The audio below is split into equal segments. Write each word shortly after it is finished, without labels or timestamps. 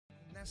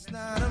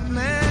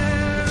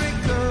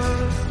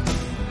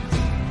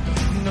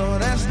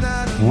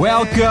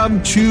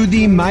Welcome to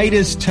the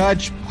Midas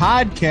Touch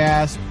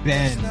podcast.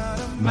 Ben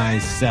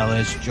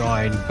Meiselas,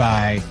 joined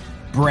by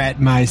Brett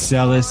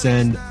Meiselas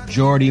and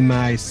Jordy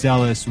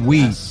Meiselas.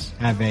 We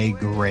have a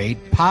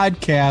great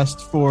podcast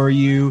for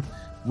you.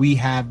 We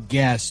have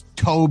guest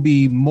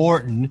Toby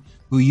Morton,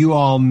 who you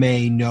all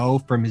may know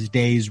from his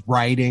days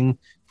writing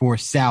for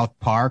South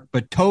Park,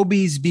 but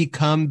Toby's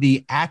become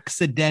the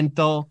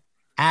accidental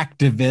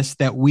activist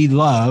that we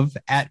love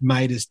at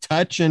Midas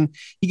Touch, and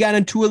he got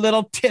into a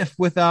little tiff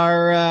with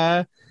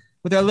our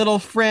little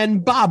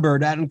friend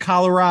Bobbert out in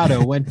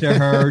Colorado. Went to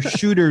her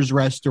Shooter's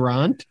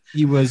restaurant.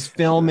 He was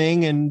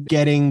filming and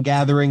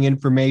gathering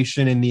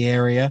information in the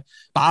area.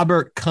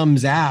 Bobbert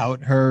comes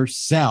out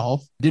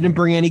herself, didn't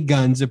bring any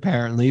guns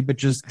apparently, but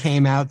just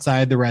came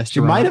outside the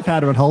restaurant. She might have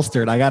had one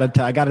holstered. I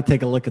gotta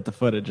take a look at the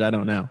footage. I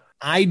don't know.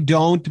 I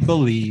don't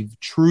believe,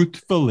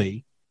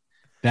 truthfully,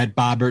 that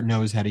Bobbert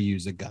knows how to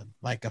use a gun,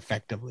 like,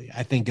 effectively.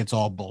 I think it's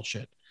all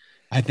bullshit.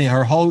 I think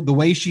the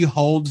way she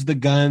holds the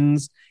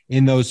guns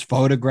in those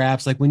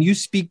photographs, like when you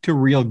speak to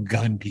real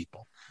gun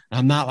people,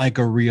 I'm not like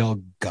a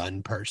real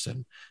gun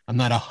person. I'm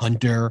not a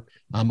hunter,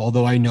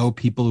 although I know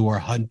people who are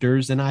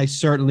hunters, and I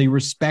certainly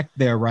respect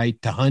their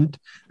right to hunt.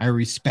 I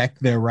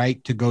respect their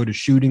right to go to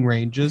shooting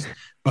ranges.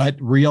 But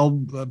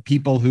real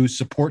people who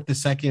support the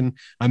Second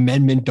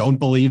Amendment don't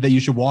believe that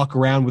you should walk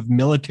around with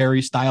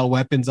military-style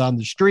weapons on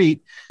the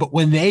street. But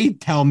when they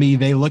tell me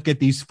they look at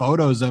these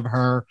photos of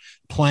her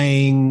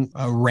playing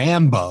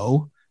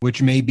Rambo,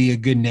 which may be a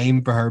good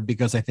name for her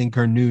because I think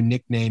her new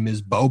nickname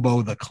is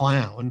Bobo the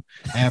Clown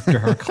after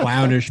her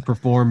clownish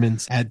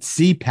performance at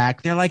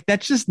CPAC, they're like,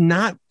 that's just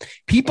not...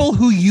 People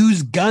who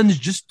use guns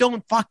just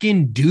don't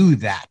fucking do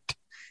that.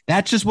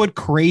 That's just what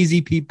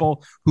crazy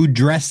people who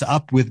dress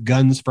up with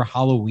guns for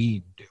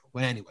Halloween do.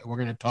 Well, anyway, we're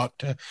going to talk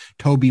to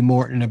Toby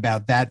Morton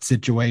about that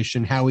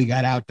situation, how he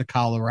got out to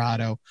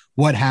Colorado,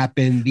 what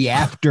happened, the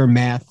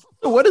aftermath.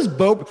 What is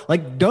Bob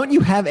like? Don't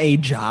you have a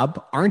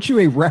job? Aren't you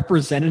a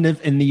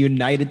representative in the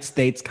United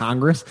States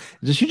Congress?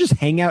 Does she just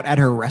hang out at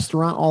her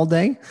restaurant all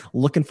day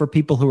looking for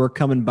people who are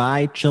coming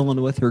by, chilling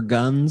with her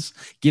guns,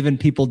 giving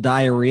people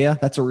diarrhea?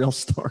 That's a real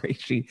story.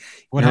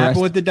 What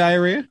happened with the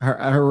diarrhea?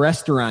 Her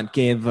restaurant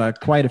gave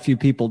quite a few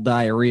people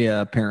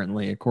diarrhea,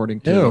 apparently, according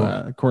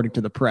to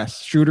the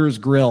press. Shooter's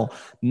Grill,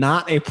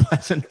 not a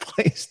pleasant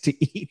place to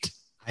eat.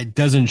 It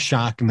doesn't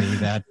shock me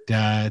that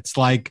it's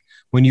like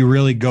when you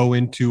really go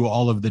into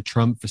all of the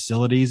Trump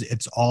facilities,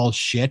 it's all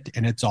shit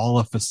and it's all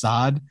a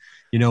facade.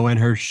 You know, when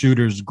her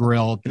Shooter's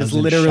Grill, it's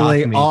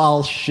literally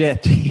all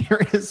shit.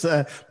 Here is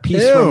a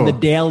piece from the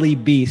Daily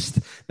Beast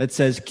that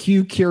says,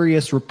 Q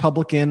curious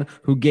Republican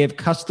who gave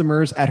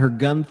customers at her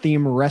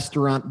gun-themed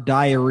restaurant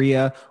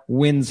diarrhea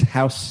wins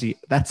House seat.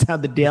 That's how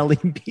the Daily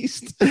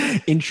Beast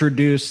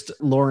introduced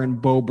Lauren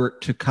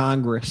Boebert to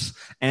Congress,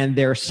 and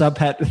their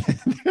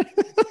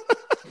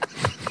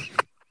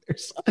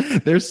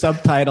Their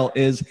subtitle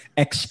is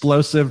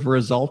explosive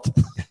result.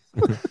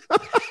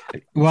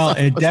 Well,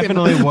 it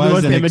definitely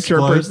was an immature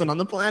person on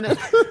the planet.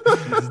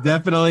 It's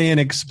definitely an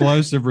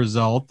explosive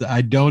result.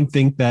 I don't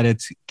think that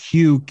it's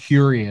Q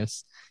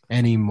curious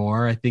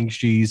anymore. I think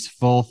she's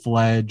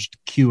full-fledged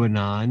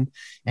QAnon.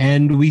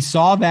 And we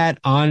saw that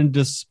on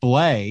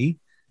display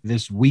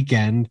this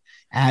weekend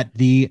at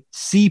the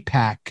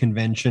CPAC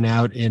convention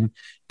out in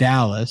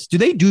Dallas. Do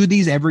they do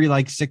these every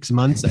 6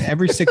 months?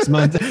 Every 6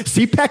 months?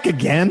 CPAC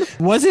again?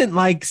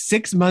 Wasn't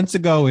 6 months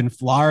ago in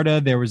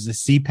Florida, there was a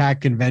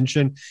CPAC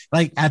convention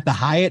at the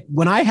Hyatt?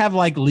 When I have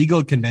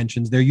legal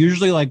conventions, they're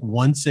usually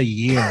once a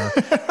year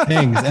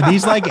things. Are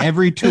these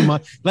every 2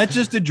 months? Let's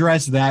just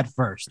address that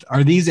first.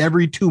 Are these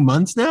every 2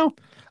 months now?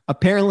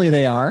 Apparently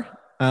they are.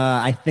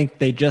 I think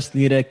they just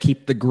need to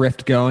keep the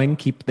grift going,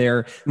 keep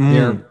their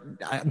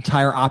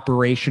entire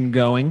operation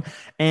going.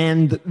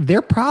 And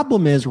their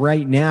problem is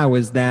right now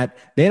is that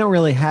they don't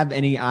really have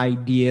any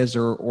ideas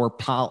or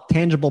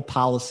tangible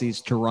policies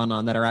to run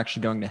on that are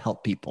actually going to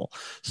help people.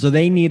 So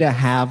they need to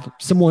have,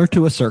 similar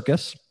to a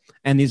circus,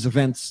 and these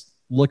events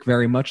look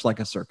very much like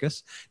a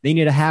circus, they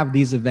need to have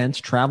these events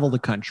travel the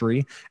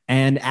country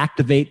and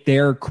activate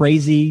their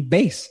crazy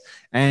base.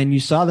 And you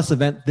saw this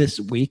event this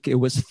week. It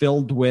was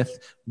filled with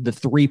the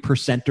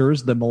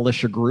 3%ers, the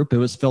militia group. It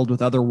was filled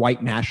with other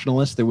white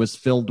nationalists. It was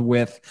filled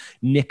with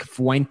Nick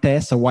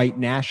Fuentes, a white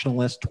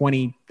nationalist,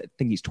 I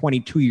think he's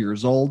 22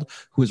 years old,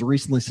 who was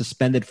recently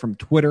suspended from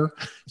Twitter,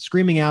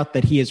 screaming out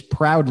that he is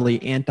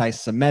proudly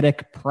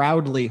anti-Semitic,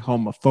 proudly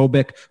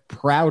homophobic,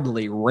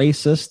 proudly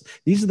racist.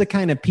 These are the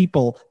kind of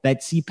people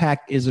that CPAC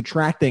is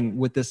attracting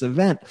with this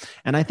event.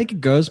 And I think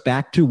it goes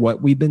back to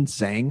what we've been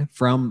saying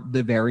from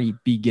the very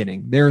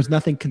beginning. There is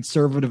nothing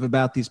conservative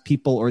about these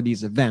people or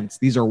these events.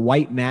 These are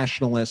white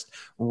nationalist,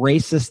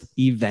 racist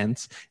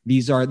events.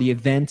 These are the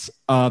events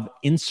of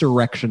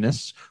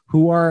insurrectionists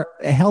who are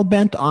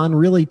hell-bent on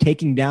really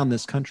taking down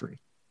this country.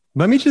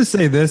 Let me just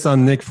say this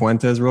on Nick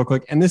Fuentes real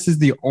quick, and this is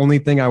the only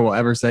thing I will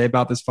ever say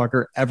about this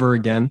fucker ever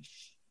again.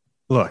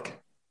 Look,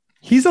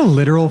 he's a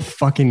literal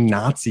fucking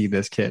Nazi,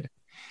 this kid.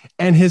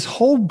 And his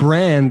whole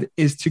brand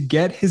is to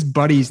get his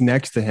buddies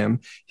next to him,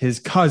 his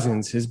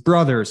cousins, his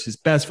brothers, his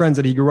best friends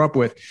that he grew up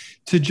with,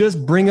 to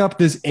just bring up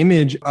this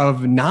image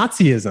of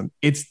Nazism.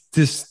 It's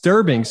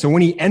disturbing. So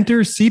when he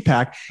enters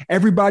CPAC,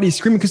 everybody's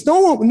screaming because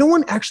no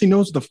one actually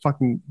knows what the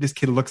fucking this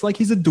kid looks like.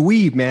 He's a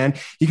dweeb, man.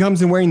 He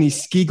comes in wearing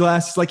these ski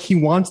glasses like he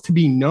wants to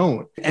be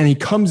known. And he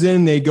comes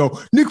in, they go,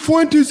 Nick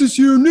Fuentes is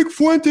here, Nick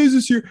Fuentes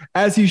is here,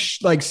 as he's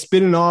like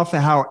spitting off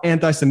how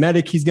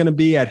anti-Semitic he's going to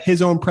be at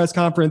his own press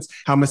conference,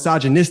 how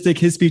misogynistic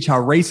his speech,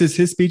 how racist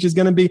his speech is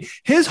going to be.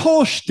 His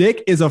whole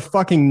shtick is a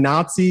fucking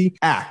Nazi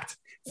act.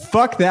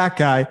 Fuck that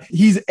guy.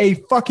 He's a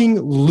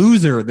fucking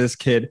loser, this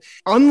kid.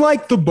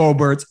 Unlike the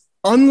Boberts,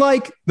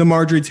 unlike the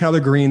Marjorie Taylor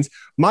Greens,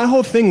 my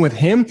whole thing with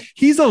him,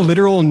 he's a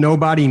literal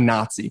nobody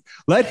Nazi.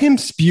 Let him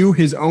spew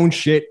his own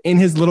shit in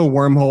his little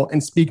wormhole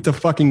and speak to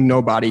fucking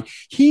nobody.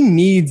 He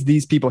needs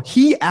these people.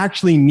 He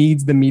actually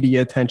needs the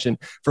media attention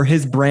for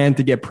his brand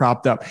to get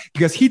propped up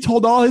because he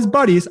told all his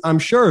buddies, I'm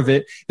sure of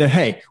it, that,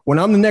 hey, when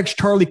I'm the next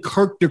Charlie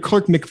Kirk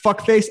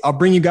McFuckface, I'll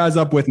bring you guys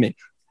up with me.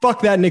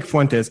 Fuck that Nick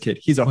Fuentes kid.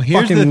 He's a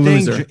fucking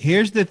loser.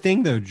 Here's the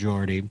thing, though,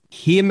 Jordy.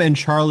 Him and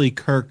Charlie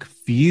Kirk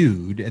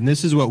feud, and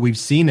this is what we've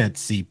seen at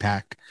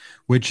CPAC,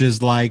 which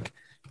is like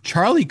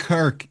Charlie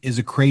Kirk is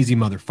a crazy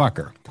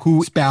motherfucker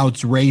who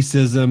spouts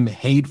racism,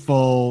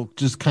 hateful,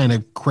 just kind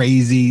of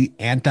crazy,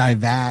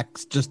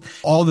 anti-vax, just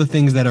all the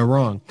things that are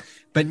wrong.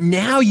 But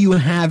now you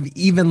have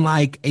even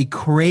like a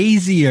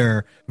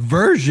crazier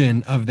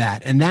version of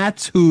that. And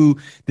that's who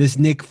this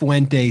Nick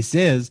Fuentes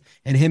is.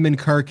 And him and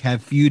Kirk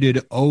have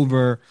feuded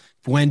over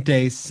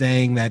Fuentes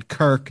saying that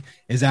Kirk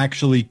is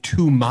actually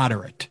too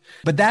moderate.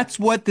 But that's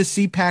what the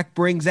CPAC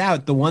brings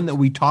out. The one that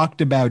we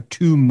talked about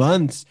 2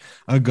 months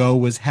ago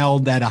was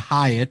held at a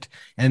Hyatt,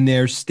 and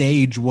their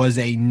stage was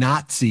a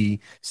Nazi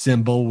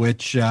symbol,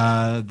 which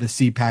the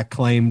CPAC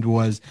claimed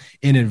was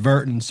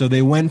inadvertent. So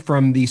they went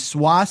from the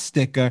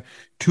swastika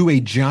to a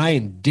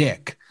giant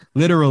dick.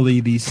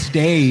 Literally, the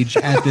stage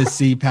at the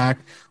CPAC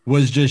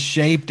was just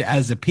shaped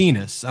as a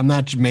penis. I'm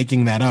not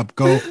making that up.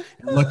 Go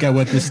look at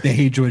what the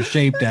stage was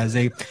shaped as,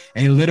 a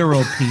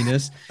literal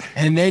penis.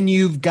 And then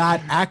you've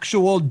got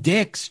actual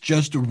dicks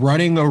just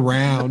running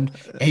around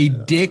a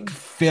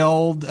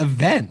dick-filled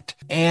event.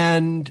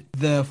 And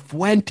the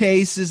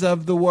Fuenteses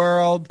of the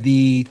world,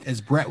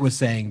 as Brett was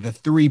saying, the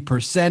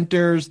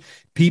 3%ers,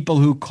 people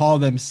who call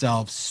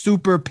themselves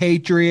super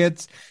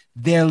patriots,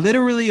 they're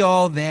literally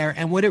all there.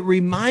 And what it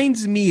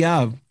reminds me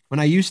of, when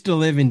I used to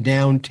live in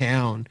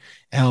downtown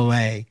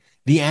LA,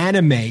 the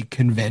anime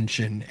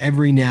convention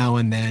every now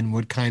and then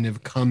would kind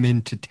of come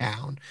into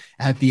town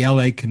at the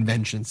LA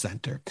Convention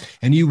Center.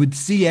 And you would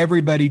see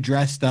everybody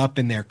dressed up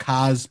in their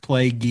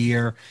cosplay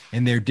gear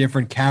and their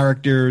different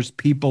characters.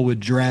 People would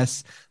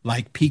dress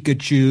like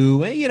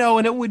Pikachu, you know,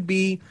 and it would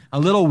be a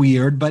little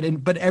weird, but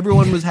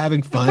everyone was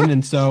having fun.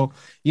 And so,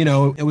 you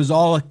know, it was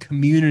all a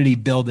community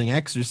building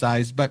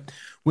exercise. But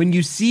when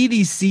you see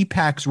these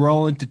CPACs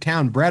roll into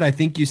town, Brett, I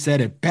think you said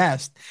it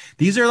best.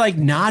 These are like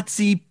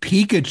Nazi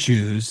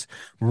Pikachus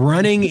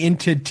running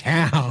into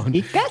town.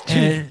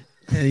 Pikachu.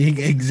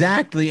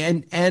 Exactly.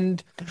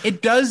 And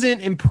it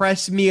doesn't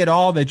impress me at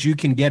all that you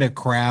can get a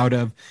crowd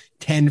of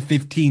 10,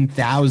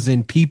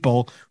 15,000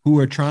 people who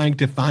are trying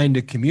to find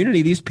a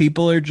community. These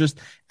people are just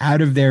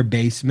out of their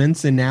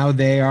basements, and now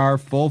they are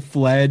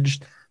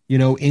full-fledged, you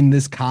know, in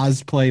this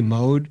cosplay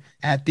mode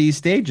at these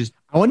stages.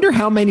 I wonder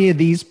how many of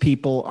these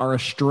people are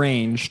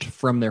estranged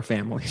from their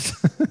families.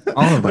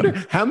 All of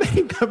them. How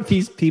many of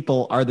these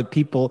people are the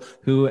people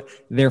who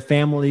their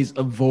families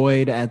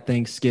avoid at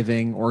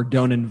Thanksgiving or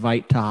don't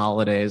invite to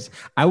holidays?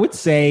 I would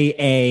say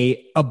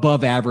a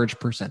above average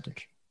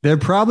percentage. They're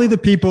probably the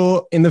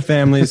people in the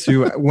families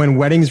who, when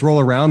weddings roll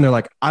around, they're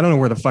like, I don't know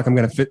where the fuck I'm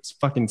going to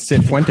fucking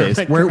sit Fuentes.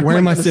 Where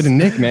am I sitting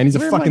Nick, man? He's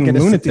a fucking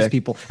lunatic.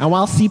 People. And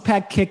while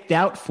CPAC kicked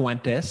out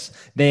Fuentes,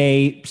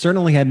 they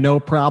certainly had no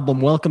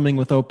problem welcoming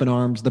with open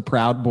arms the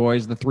Proud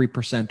Boys, the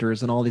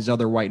 3%ers, and all these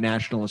other white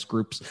nationalist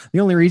groups.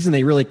 The only reason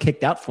they really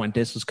kicked out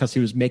Fuentes was because he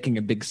was making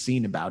a big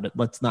scene about it.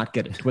 Let's not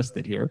get it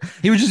twisted here.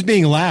 He was just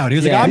being loud. He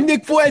was like, I'm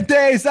Nick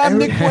Fuentes. I'm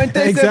Nick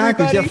Fuentes.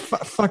 Exactly. Yeah,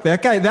 fuck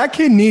that guy. That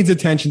kid needs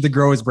attention to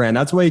grow his brand.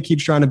 That's why he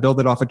keeps trying to build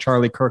it off of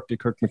Charlie Kirk to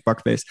Kirk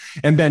McFuckface.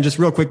 And Ben, just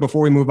real quick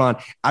before we move on,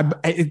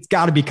 it's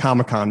got to be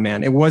Comic-Con,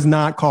 man. It was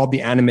not called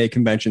the anime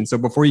convention. So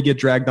before you get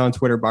dragged on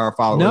Twitter by our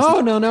followers,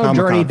 no, Comic-Con.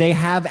 Jordy, they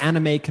have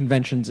anime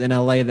conventions in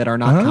LA that are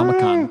not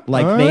Comic-Con.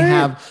 Like they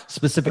have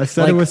specific. I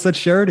said it with such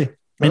surety.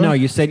 I know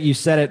you said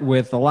it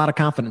with a lot of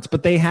confidence,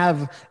 but they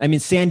have, I mean,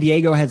 San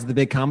Diego has the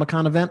big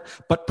Comic-Con event,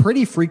 but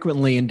pretty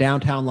frequently in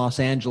downtown Los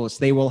Angeles,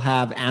 they will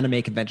have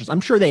anime conventions. I'm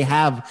sure they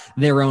have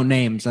their own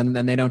names and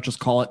they don't just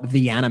call it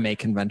the anime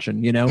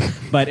convention, you know,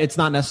 but it's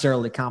not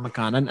necessarily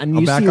Comic-Con. And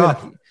you see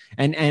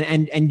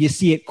it, and you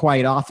see it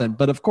quite often.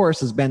 But of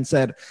course, as Ben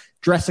said,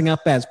 dressing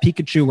up as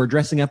Pikachu or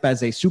dressing up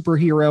as a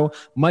superhero,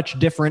 much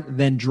different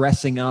than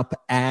dressing up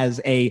as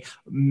a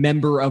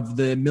member of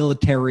the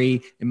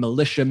military, a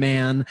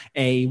militiaman,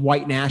 a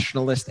white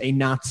nationalist, a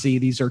Nazi.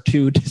 These are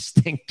two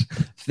distinct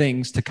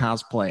things to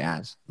cosplay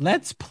as.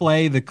 Let's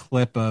play the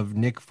clip of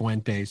Nick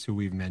Fuentes, who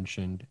we've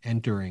mentioned,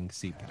 entering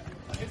CPAC.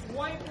 It's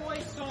white boy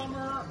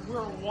summer.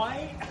 We're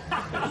white.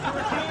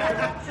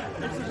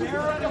 It's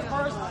America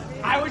first.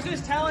 I was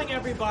just telling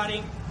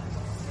everybody,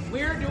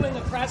 we're doing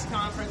a press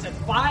conference at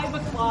 5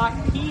 o'clock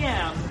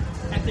p.m.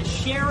 at the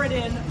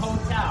Sheridan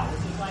Hotel,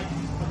 which is like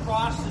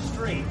across the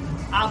street.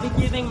 I'll be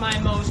giving my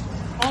most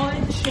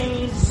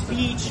unchained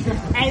speech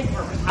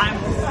ever.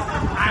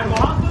 I'm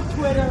off of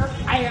Twitter.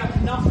 I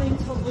have nothing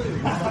to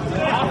lose.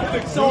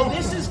 So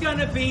this is going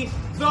to be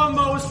the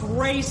most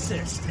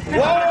racist.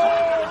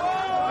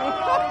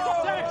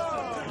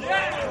 Sexist.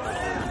 Yes.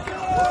 The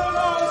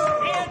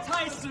most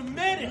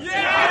anti-Semitic.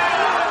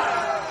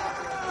 Yeah.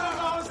 The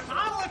most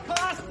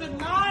Holocaust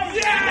denying.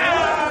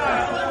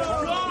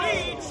 Yeah.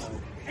 Speech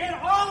in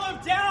all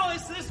of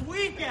Dallas this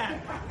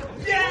weekend.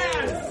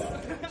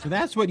 Yes. So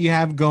that's what you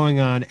have going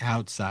on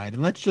outside.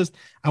 And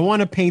I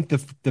want to paint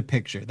the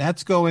picture.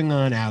 That's going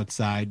on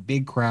outside,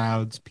 big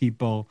crowds,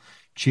 people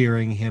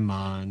cheering him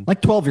on.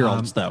 Like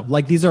 12-year-olds, though.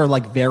 Like, these are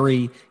like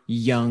very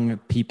young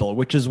people,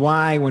 which is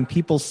why when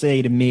people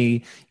say to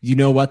me, you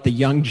know what, the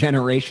young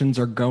generations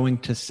are going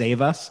to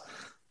save us.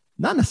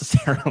 Not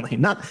necessarily,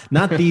 not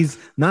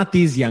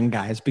these young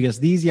guys, because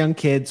these young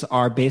kids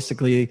are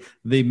basically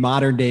the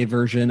modern day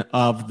version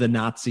of the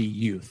Nazi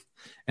youth.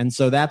 And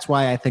so that's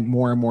why I think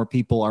more and more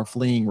people are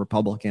fleeing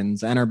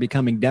Republicans and are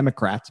becoming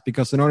Democrats,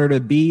 because in order to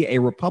be a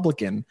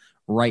Republican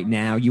right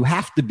now, you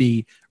have to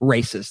be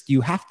racist.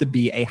 You have to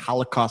be a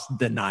Holocaust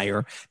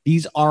denier.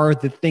 These are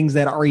the things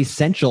that are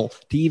essential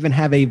to even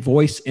have a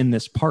voice in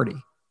this party.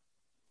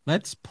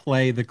 Let's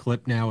play the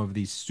clip now of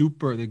the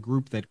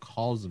group that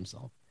calls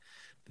himself,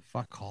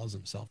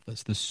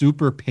 the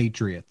Super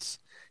Patriots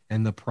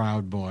and the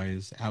Proud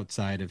Boys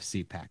outside of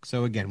CPAC.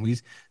 So again,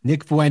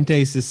 Nick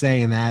Fuentes is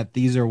saying that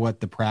these are what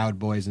the Proud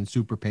Boys and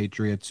Super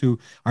Patriots, who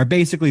are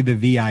basically the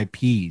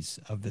VIPs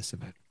of this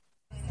event.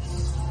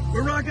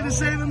 We're rocking the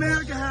Save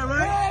America hat,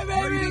 right? Hey,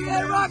 baby,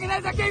 they're rocking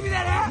that. I gave you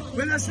that hat.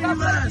 When did I see you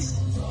last?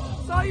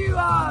 Saw you,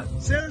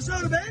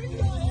 Sarasota, baby.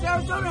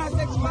 Sarasota has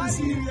next I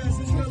see you guys.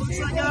 That's what it looks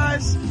like,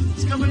 guys.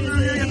 It's coming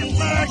through here. Got the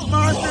flags,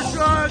 monster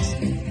trucks.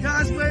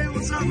 Guys, wait,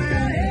 what's up,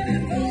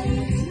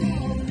 man?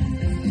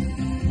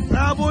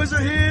 Proud Boys are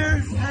here,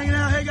 hanging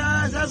out. Hey,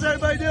 guys, how's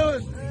everybody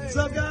doing? What's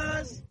up,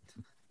 guys?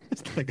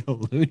 It's like a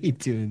Looney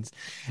Tunes.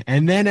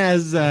 And then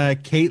as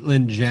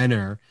Caitlyn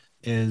Jenner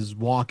is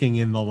walking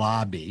in the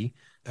lobby,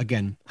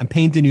 again, I'm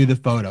painting you the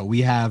photo.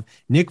 We have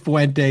Nick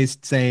Fuentes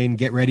saying,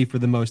 get ready for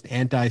the most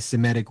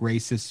anti-Semitic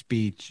racist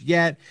speech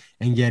yet,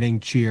 and getting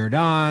cheered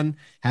on,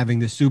 having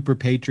the Super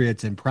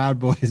Patriots and Proud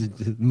Boys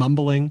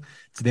mumbling.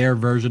 It's their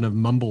version of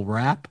mumble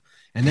rap.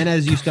 And then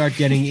as you start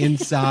getting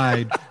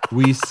inside,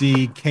 we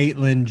see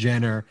Caitlyn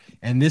Jenner,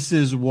 and this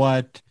is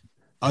what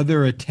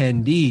other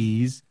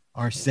attendees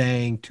are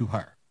saying to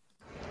her.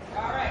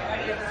 All right,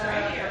 ready?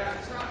 Right here.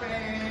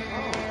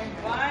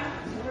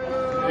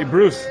 Hey,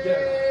 Bruce.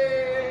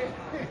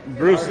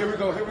 Bruce, here we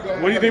go.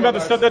 What do you think about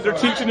the stuff that they're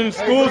teaching in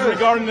schools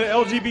regarding the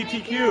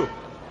LGBTQ?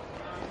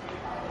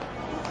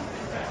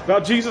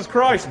 About Jesus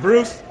Christ,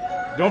 Bruce.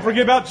 Don't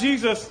forget about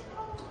Jesus.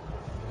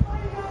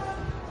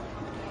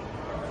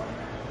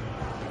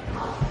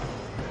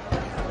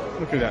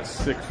 Look at that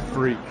sick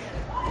freak.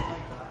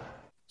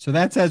 So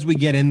that's as we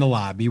get in the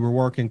lobby. We're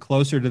working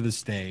closer to the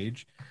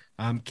stage.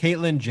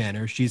 Caitlyn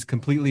Jenner, she's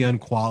completely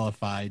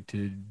unqualified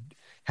to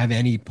have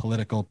any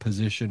political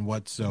position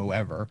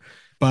whatsoever,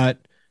 but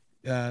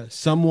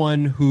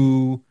someone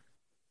who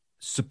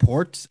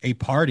supports a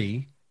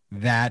party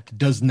that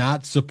does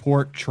not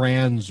support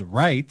trans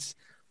rights,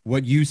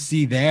 what you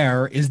see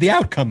there is the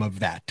outcome of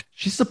that.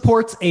 She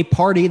supports a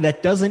party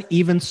that doesn't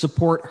even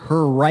support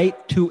her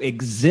right to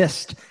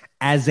exist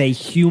as a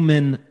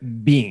human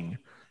being.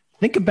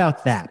 Think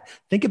about that.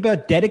 Think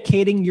about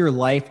dedicating your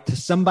life to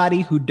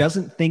somebody who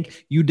doesn't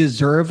think you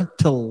deserve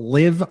to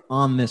live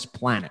on this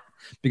planet,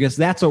 because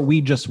that's what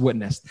we just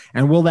witnessed.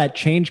 And will that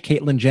change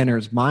Caitlyn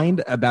Jenner's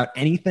mind about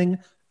anything?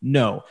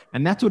 No.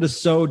 And that's what is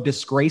so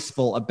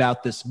disgraceful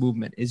about this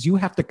movement, is you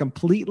have to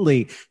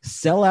completely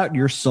sell out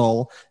your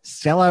soul,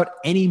 sell out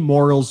any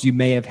morals you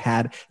may have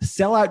had,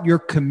 sell out your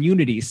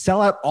community,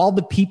 sell out all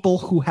the people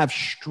who have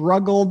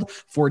struggled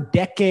for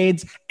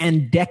decades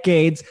and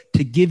decades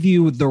to give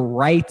you the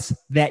rights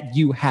that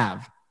you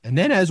have. And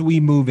then as we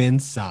move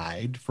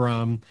inside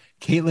from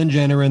Caitlyn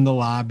Jenner in the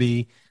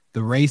lobby, the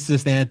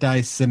racist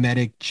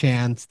anti-Semitic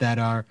chants that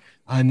are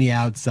on the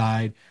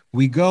outside,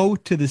 we go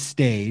to the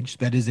stage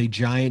that is a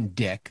giant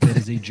dick, that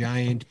is a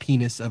giant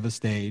penis of a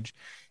stage.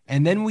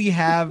 And then we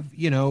have,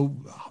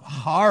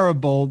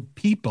 horrible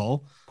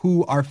people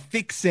who are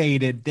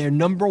fixated. Their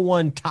number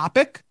one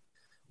topic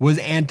was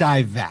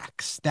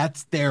anti-vax.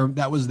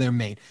 That was their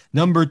main.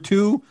 Number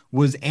two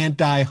was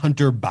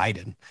anti-Hunter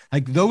Biden.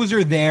 Like, those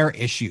are their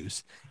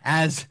issues.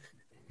 As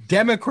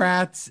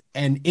Democrats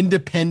and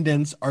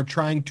independents are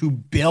trying to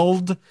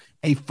build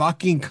a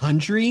fucking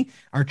country,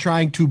 are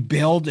trying to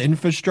build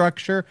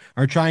infrastructure,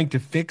 are trying to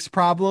fix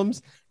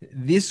problems.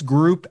 This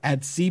group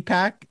at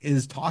CPAC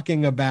is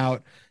talking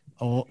about,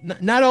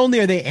 not only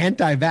are they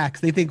anti-vax,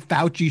 they think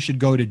Fauci should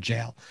go to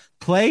jail.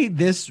 Play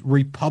this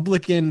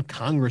Republican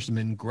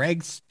congressman,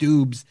 Greg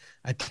Stubbs'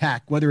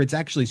 attack, whether it's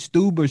actually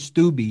Stube or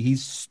Stubby,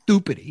 he's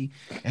stupidity.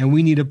 And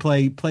we need to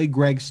play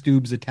Greg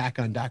Stubbs' attack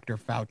on Dr.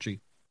 Fauci.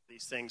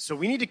 Things. So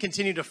we need to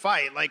continue to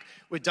fight. Like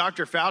with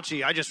Dr.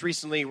 Fauci, I just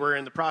recently were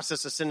in the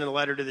process of sending a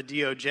letter to the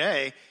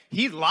DOJ.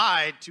 He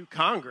lied to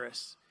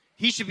Congress.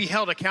 He should be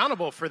held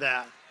accountable for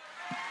that.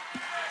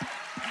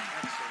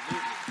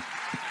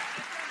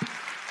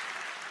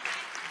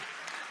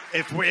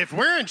 Absolutely. If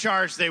we're in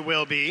charge, they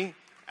will be.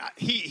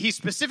 He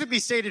specifically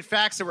stated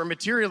facts that were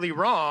materially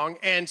wrong,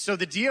 and so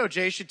the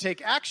DOJ should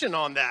take action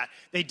on that.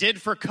 They did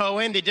for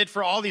Cohen. They did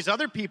for all these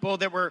other people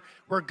that were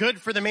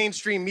good for the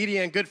mainstream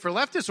media and good for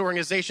leftist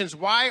organizations.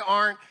 Why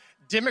aren't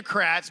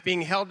Democrats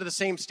being held to the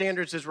same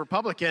standards as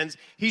Republicans?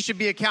 He should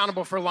be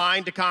accountable for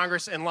lying to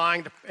Congress and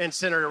lying to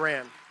Senator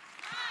Rand.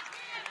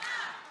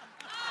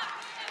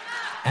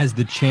 As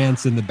the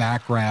chants in the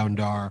background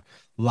are,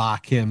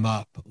 lock him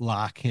up,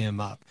 lock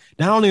him up.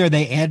 Not only are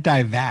they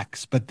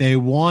anti-vax, but they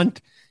want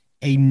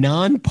a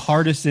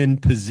nonpartisan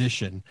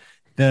position.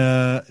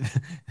 The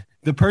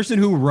person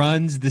who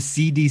runs the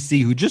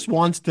CDC, who just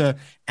wants to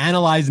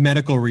analyze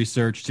medical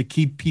research to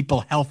keep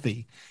people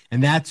healthy,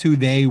 and that's who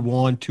they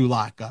want to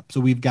lock up. So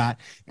we've got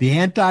the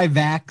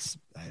anti-vax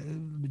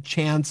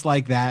chants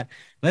like that.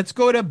 Let's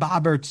go to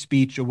Bobbert's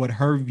speech of what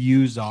her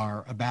views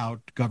are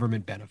about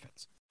government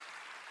benefits.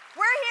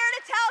 We're here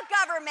to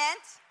tell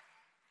government,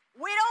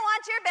 we don't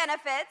want your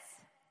benefits.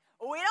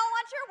 We don't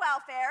want your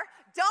welfare.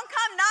 Don't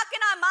come knocking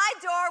on my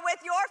door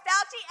with your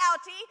Fauci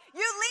outie.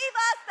 You leave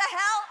us the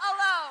hell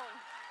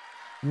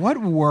alone. What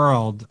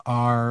world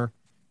are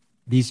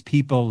these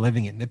people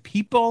living in? The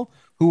people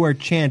who are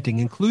chanting,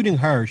 including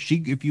her,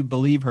 if you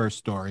believe her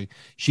story,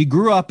 she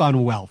grew up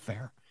on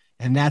welfare,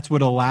 and that's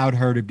what allowed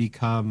her to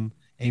become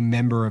a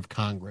member of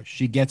Congress.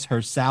 She gets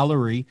her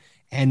salary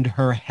and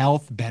her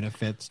health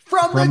benefits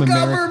from the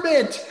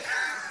government.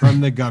 From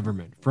the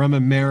government, from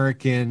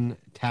American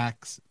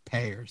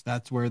taxpayers.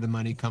 That's where the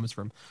money comes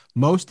from.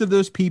 Most of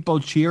those people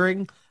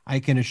cheering, I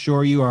can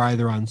assure you, are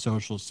either on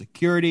Social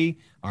Security,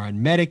 are on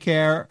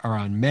Medicare, are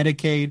on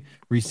Medicaid,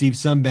 receive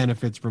some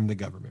benefits from the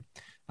government.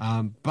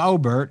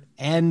 Boebert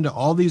and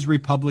all these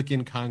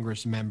Republican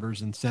Congress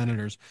members and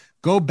senators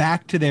go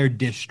back to their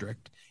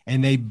district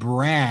and they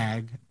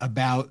brag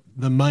about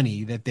the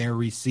money that they're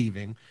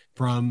receiving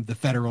from the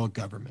federal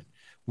government.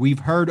 We've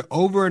heard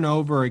over and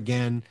over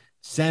again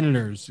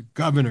senators,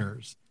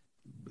 governors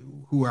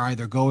who are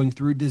either going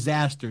through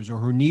disasters or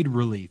who need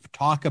relief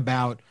talk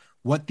about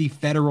what the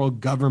federal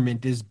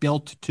government is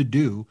built to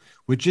do,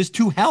 which is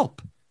to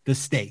help the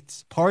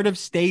states. Part of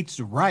states'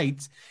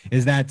 rights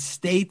is that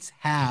states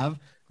have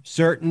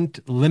certain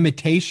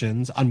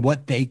limitations on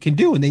what they can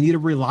do, and they need to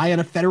rely on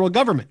a federal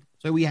government.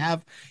 So we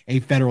have a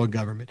federal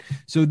government.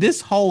 So this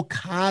whole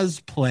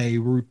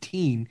cosplay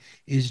routine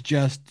is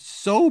just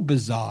so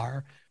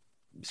bizarre,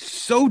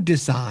 so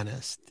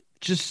dishonest,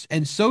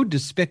 and so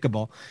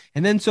despicable.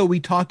 And then so we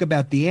talk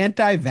about the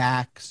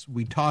anti-vax,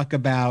 we talk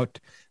about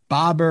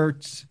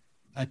Bobbert's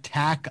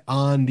attack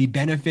on the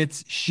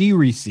benefits she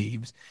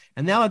receives.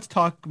 And now let's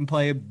talk and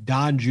play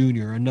Don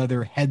Jr.,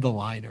 another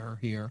headliner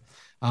here,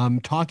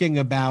 talking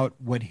about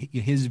what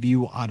his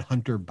view on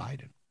Hunter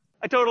Biden.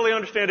 I totally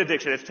understand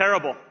addiction. It's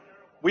terrible.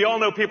 We all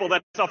know people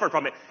that suffer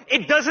from it.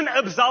 It doesn't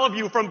absolve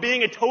you from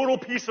being a total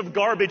piece of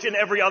garbage in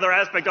every other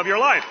aspect of your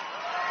life.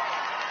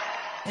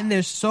 And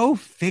they're so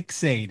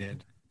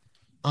fixated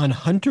on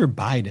Hunter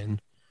Biden,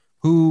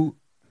 who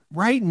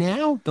right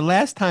now, the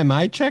last time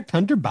I checked,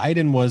 Hunter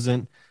Biden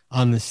wasn't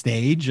on the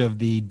stage of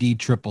the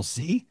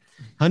DCCC.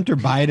 Hunter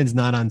Biden's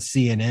not on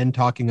CNN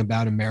talking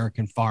about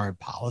American foreign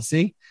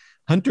policy.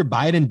 Hunter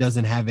Biden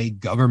doesn't have a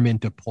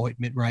government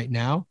appointment right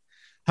now.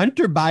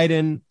 Hunter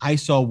Biden, I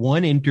saw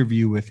one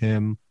interview with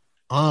him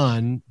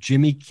on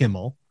Jimmy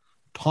Kimmel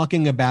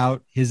talking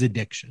about his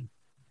addiction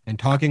and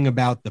talking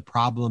about the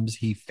problems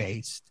he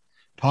faced,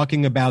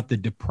 talking about the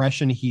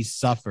depression he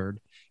suffered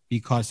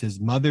because his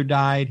mother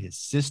died, his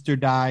sister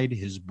died,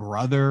 his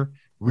brother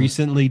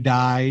recently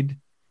died,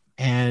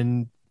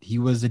 and he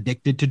was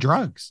addicted to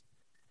drugs.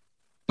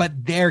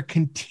 But their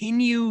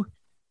continued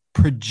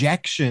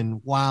projection,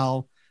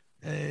 while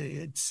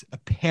it's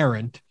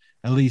apparent,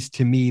 at least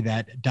to me,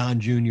 that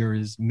Don Jr.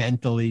 is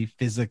mentally,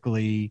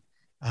 physically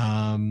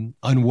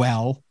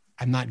unwell.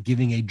 I'm not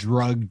giving a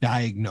drug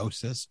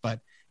diagnosis, but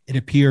it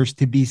appears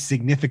to be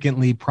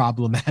significantly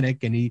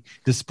problematic, and he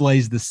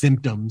displays the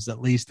symptoms,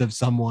 at least, of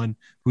someone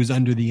who's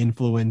under the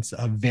influence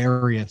of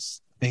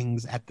various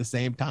things at the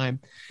same time.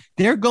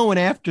 They're going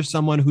after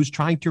someone who's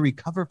trying to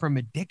recover from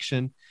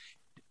addiction.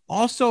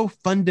 Also,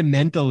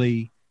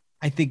 fundamentally,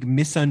 I think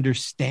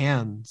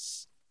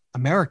misunderstands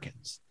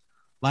Americans.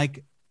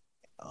 Like,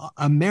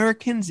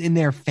 Americans in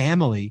their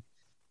family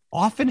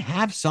often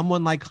have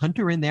someone like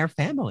Hunter in their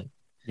family,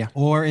 yeah,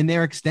 or in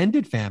their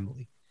extended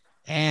family.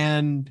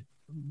 And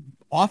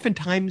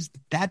oftentimes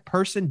that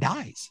person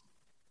dies.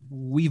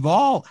 We've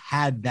all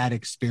had that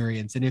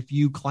experience. And if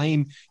you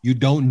claim you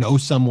don't know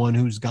someone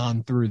who's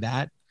gone through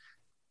that,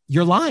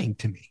 you're lying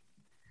to me.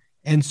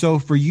 And so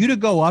for you to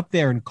go up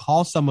there and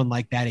call someone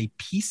like that a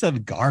piece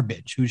of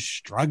garbage who's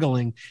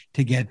struggling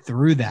to get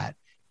through that,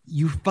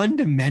 you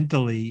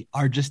fundamentally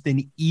are just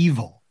an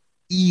evil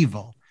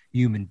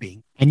human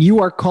being. And you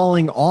are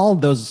calling all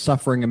those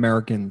suffering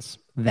Americans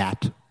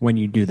that when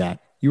you do that.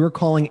 You are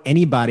calling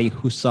anybody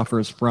who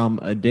suffers from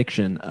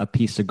addiction a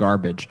piece of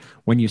garbage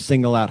when you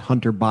single out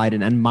Hunter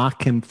Biden and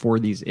mock him for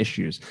these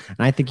issues. And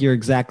I think you're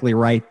exactly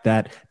right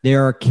that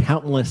there are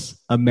countless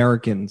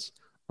Americans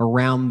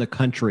around the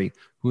country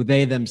who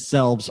they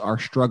themselves are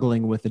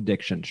struggling with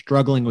addiction,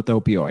 struggling with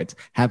opioids,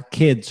 have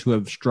kids who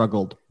have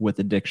struggled with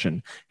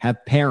addiction,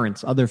 have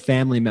parents, other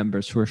family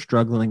members who are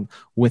struggling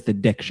with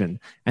addiction.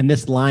 And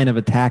this line of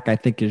attack, I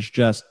think, is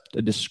just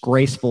a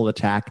disgraceful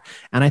attack.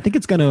 And I think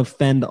it's going to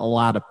offend a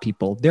lot of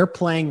people. They're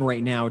playing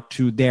right now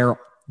to their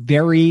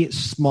very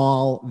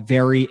small,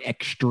 very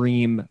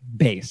extreme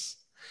base.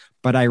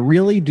 But I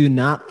really do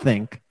not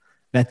think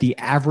that the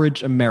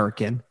average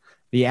American,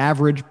 the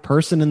average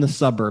person in the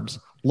suburbs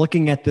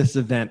looking at this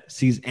event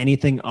sees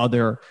anything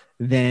other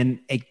than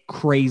a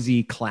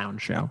crazy clown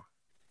show.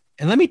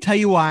 And let me tell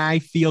you why I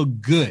feel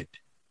good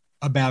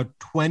about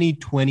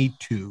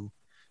 2022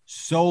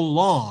 so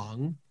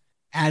long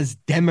as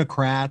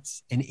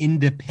Democrats and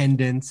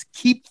independents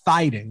keep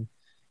fighting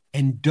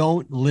and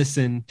don't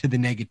listen to the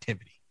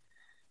negativity.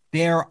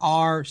 There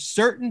are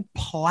certain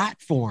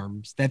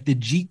platforms that the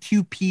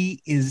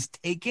GQP is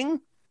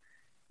taking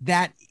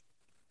that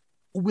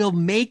will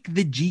make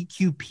the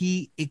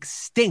GQP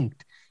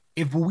extinct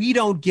if we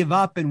don't give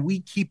up and we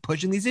keep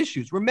pushing these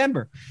issues.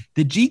 Remember,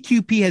 the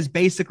GQP has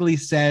basically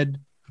said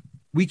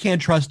we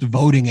can't trust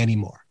voting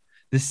anymore.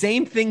 The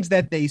same things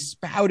that they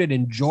spouted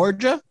in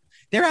Georgia,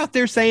 they're out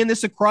there saying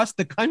this across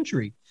the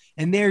country,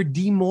 and they're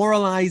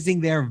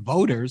demoralizing their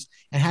voters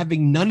and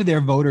having none of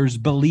their voters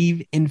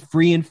believe in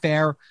free and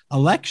fair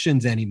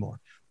elections anymore.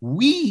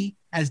 We,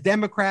 as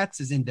Democrats,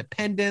 as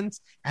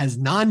independents, as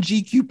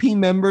non-GQP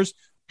members,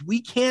 we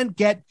can't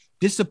get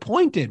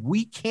disappointed.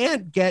 We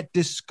can't get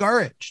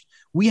discouraged.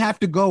 We have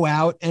to go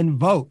out and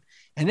vote.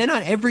 And then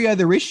on every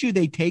other issue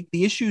they take,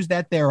 the issues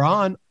that they're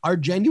on are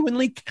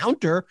genuinely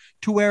counter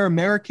to where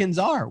Americans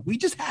are. We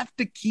just have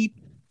to keep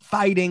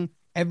fighting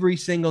every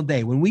single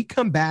day. When we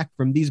come back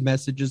from these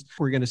messages,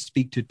 we're going to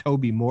speak to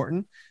Toby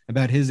Morton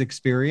about his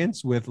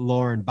experience with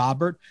Lauren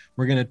Boebert.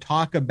 We're going to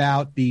talk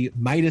about the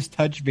Midas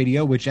Touch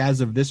video, which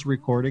as of this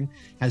recording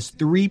has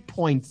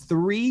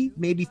 3.3,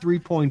 maybe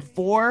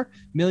 3.4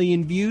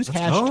 million views.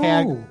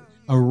 Hashtag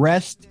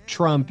arrest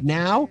Trump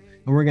now.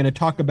 And we're going to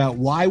talk about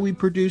why we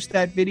produced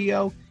that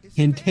video.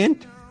 Hint,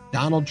 hint.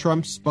 Donald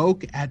Trump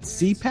spoke at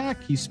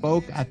CPAC. He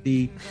spoke at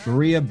the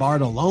Maria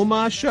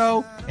Bartoloma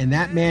show, and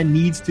that man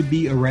needs to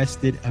be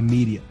arrested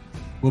immediately.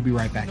 We'll be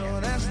right back.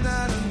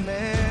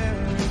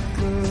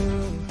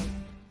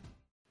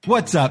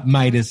 What's up,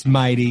 Midas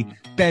Mighty?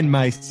 Ben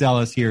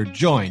Mycelis here,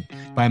 joined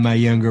by my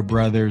younger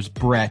brothers,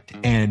 Brett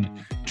and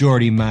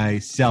Jordy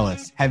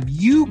Mycelis. Have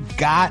you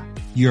got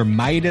your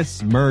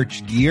Midas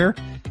merch gear?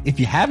 If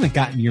you haven't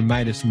gotten your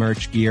Midas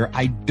merch gear,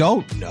 I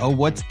don't know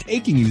what's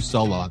taking you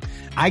so long.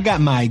 I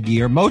got my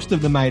gear. Most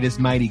of the Midas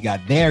Mighty got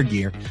their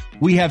gear.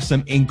 We have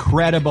some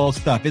incredible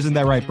stuff. Isn't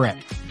that right, Brett?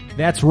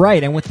 That's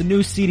right. And with the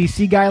new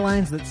CDC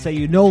guidelines that say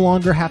you no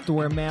longer have to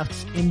wear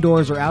masks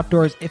indoors or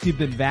outdoors if you've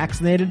been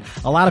vaccinated,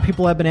 a lot of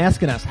people have been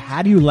asking us,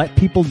 how do you let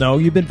people know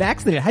you've been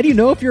vaccinated? How do you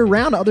know if you're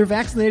around other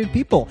vaccinated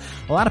people?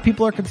 A lot of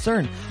people are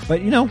concerned.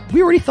 But,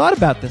 we already thought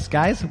about this,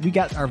 guys. We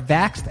got our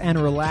Vaxxed and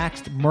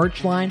Relaxed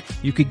merch line.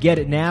 You could get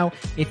it now.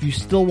 If you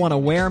still want to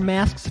wear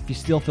masks, if you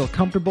still feel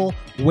comfortable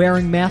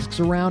wearing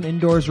masks around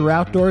indoors or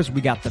outdoors,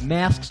 we got the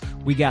masks,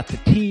 we got the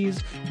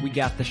tees, we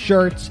got the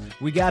shirts,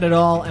 we got it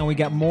all, and we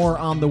got more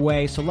on the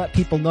way. So let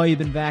people know you've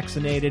been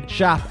vaccinated.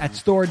 Shop at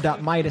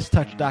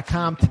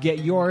store.midastouch.com to get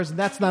yours. And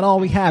that's not all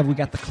we have. We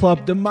got the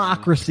Club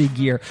Democracy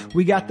gear.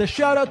 We got the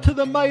shout out to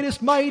the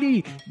Midas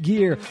Mighty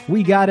gear.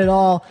 We got it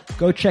all.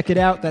 Go check it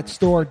out. That's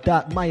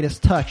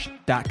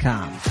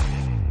store.midastouch.com.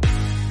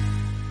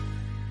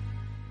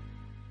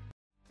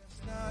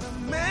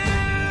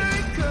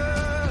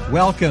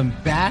 Welcome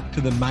back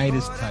to the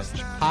Midas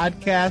Touch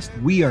podcast.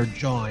 We are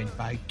joined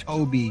by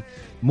Toby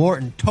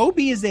Morton.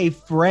 Toby is a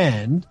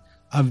friend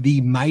of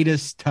the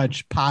Midas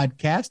Touch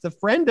podcast, a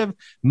friend of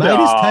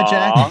Midas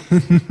Touch.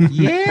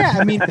 Yeah,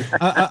 I mean,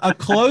 a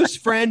close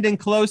friend and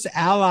close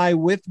ally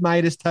with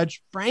Midas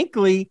Touch,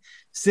 frankly,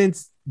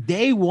 since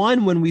day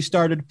one when we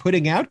started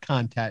putting out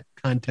content.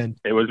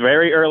 It was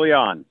very early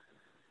on.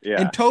 Yeah.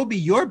 And Toby,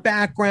 your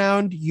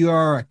background,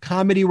 you're a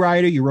comedy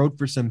writer. You wrote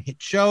for some hit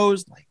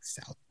shows like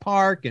South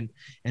Park and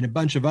a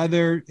bunch of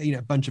other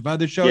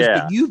shows.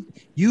 Yeah. But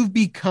you've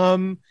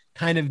become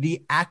kind of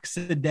the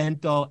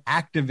accidental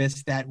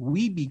activists that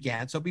we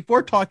began. So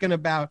before talking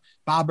about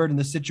Bobbert and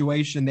the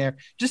situation there,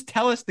 just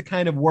tell us the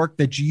kind of work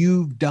that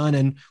you've done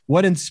and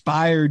what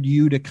inspired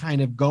you to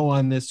kind of go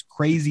on this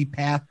crazy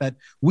path that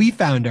we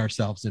found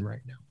ourselves in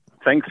right now.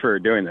 Thanks for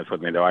doing this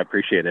with me, though. I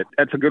appreciate it.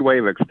 That's a good way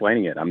of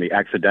explaining it. I'm the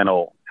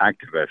accidental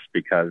activist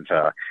because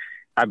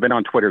I've been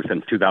on Twitter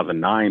since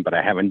 2009, but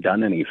I haven't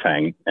done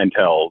anything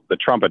until the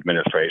Trump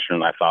administration.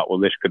 And I thought, well,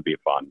 this could be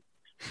fun.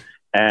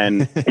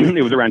 And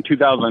it was around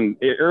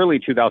early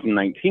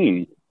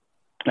 2019,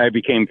 I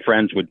became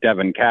friends with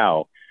Devin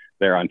Cow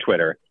there on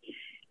Twitter.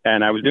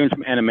 And I was doing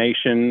some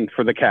animation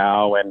for the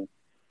cow.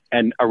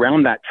 And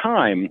around that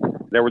time,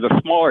 there was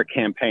a smaller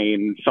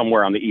campaign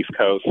somewhere on the East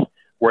Coast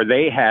where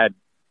they had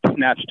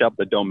snatched up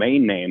the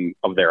domain name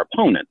of their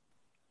opponent.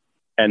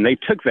 And they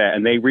took that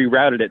and they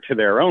rerouted it to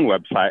their own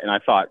website. And I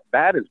thought,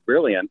 that is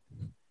brilliant,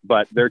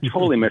 but they're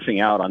totally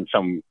missing out on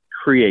some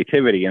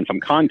creativity and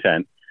some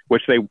content,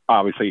 which they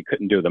obviously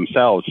couldn't do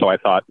themselves. So I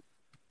thought,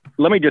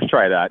 let me just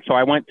try that. So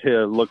I went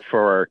to look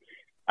for,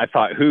 I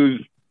thought,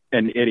 who's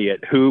an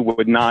idiot who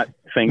would not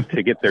think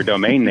to get their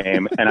domain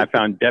name? And I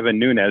found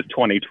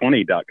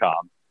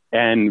DevinNunez2020.com.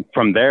 And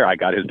from there, I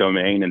got his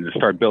domain and just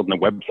started building a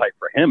website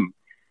for him.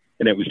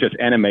 And it was just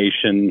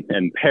animation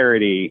and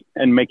parody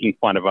and making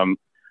fun of him.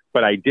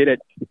 But I did it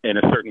in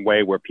a certain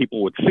way where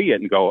people would see it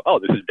and go, oh,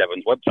 this is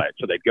Devin's website.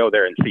 So they'd go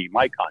there and see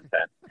my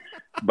content.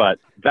 But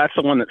that's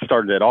the one that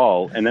started it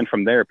all. And then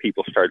from there,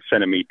 people started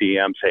sending me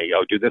DMs saying,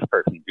 oh, do this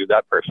person, do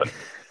that person.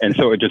 And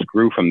so it just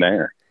grew from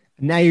there.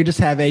 Now you just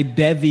have a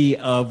bevy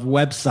of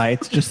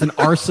websites, just an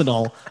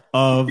arsenal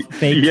of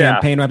fake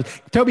campaign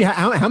websites. Toby,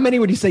 how many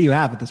would you say you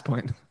have at this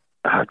point?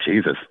 Oh,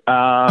 Jesus.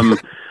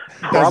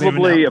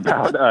 Probably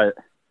about,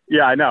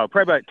 I know,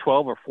 probably about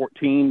 12 or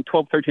 14,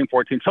 12, 13,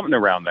 14, something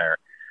around there.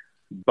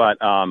 But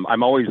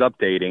I'm always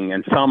updating,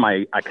 and some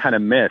I kind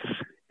of miss,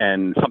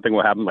 and something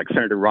will happen. Like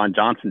Senator Ron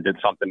Johnson did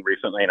something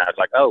recently, and I was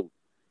like, oh,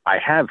 I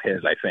have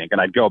his, I think. And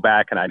I'd go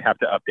back and I'd have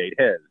to update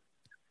his.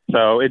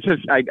 So it's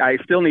just, I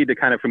still need to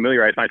kind of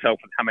familiarize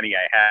myself with how many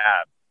I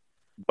have.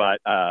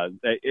 But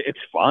it's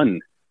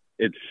fun.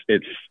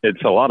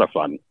 It's a lot of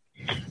fun.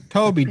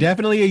 Toby,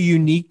 definitely a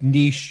unique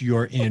niche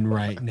you're in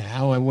right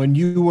now. And when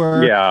you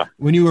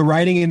were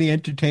writing in the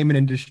entertainment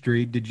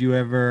industry, did you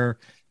ever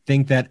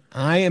think that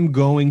I am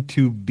going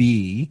to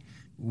be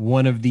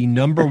one of the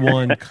number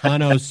one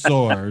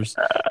connoisseurs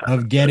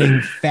of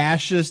getting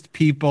fascist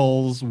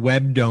people's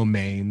web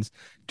domains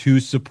to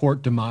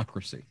support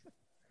democracy?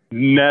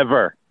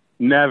 Never.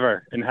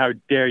 And how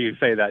dare you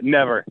say that?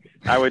 Never.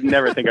 I would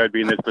never think I would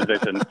be in this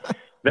position.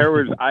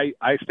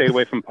 I stayed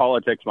away from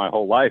politics my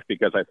whole life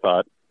because I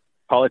thought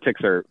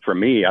politics for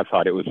me, I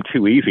thought it was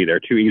too easy. They're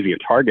too easy of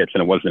targets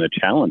and it wasn't a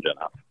challenge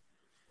enough.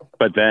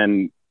 But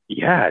then,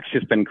 it's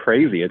just been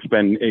crazy.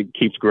 It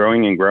keeps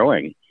growing and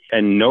growing,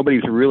 and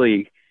nobody's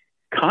really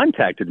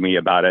contacted me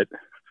about it.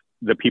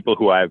 The people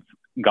who I've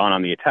gone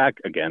on the attack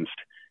against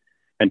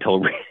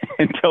until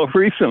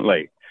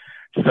recently.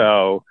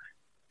 So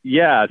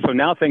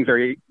now things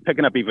are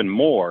picking up even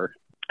more.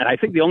 And I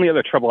think the only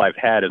other trouble I've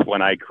had is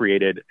when I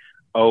created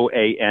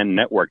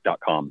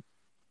OANnetwork.com.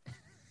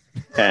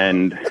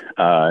 And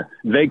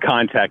they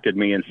contacted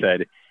me and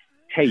said,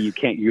 hey, you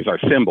can't use our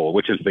symbol,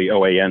 which is the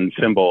OAN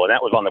symbol. And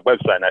that was on the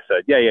website. And I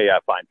said, yeah,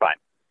 fine.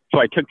 So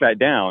I took that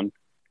down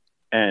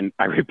and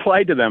I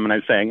replied to them and I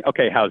was saying,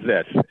 okay, how's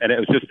this? And it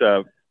was just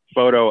a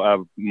photo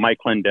of Mike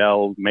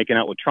Lindell making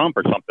out with Trump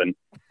or something.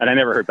 And I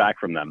never heard back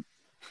from them.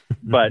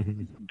 But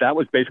that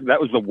was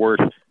the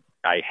worst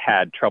I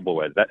had trouble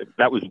with.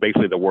 That was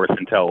basically the worst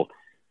until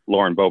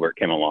Lauren Boebert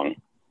came along.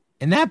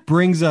 And that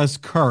brings us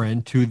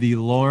current to the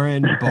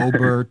Lauren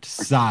Boebert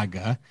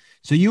saga.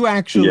 So you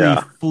actually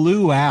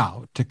flew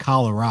out to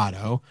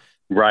Colorado.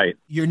 Right.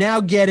 You're now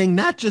getting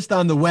not just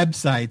on the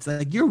websites,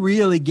 like you're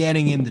really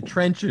getting in the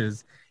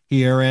trenches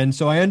here. And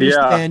so I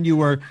understand you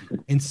were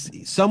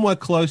somewhat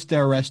close to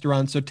a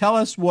restaurant. So tell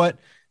us what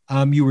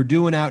you were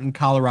doing out in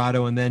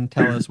Colorado and then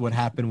tell us what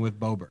happened with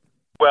Boebert.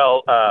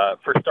 Well,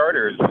 for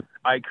starters,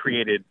 I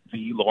created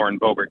the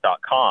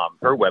LaurenBoebert.com,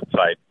 her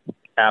website,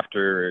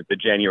 after the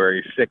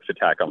January 6th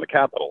attack on the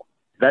Capitol.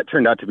 That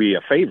turned out to be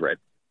a favorite.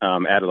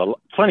 Added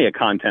plenty of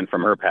content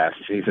from her past,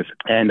 Jesus.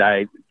 And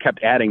I kept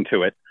adding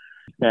to it.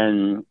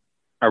 And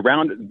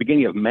around the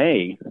beginning of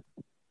May,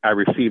 I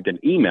received an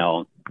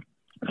email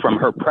from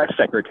her press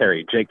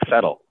secretary, Jake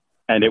Settle.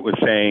 And it was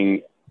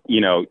saying,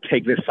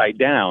 take this site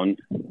down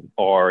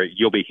or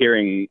you'll be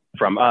hearing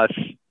from us.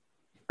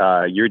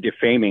 You're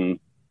defaming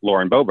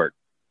Lauren Boebert.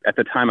 At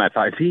the time, I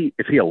thought, is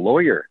he a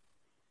lawyer?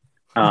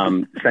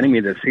 Sending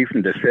me the cease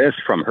and desist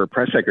from her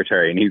press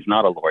secretary, and he's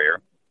not a lawyer.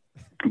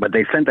 But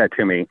they sent that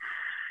to me.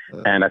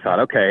 And I thought,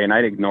 okay, and I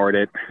ignored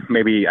it.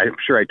 Maybe I'm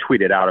sure I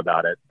tweeted out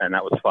about it, and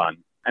that was fun.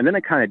 And then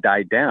it kind of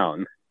died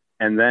down.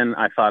 And then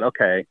I thought,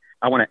 okay,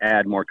 I want to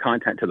add more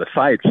content to the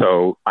site.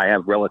 So I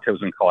have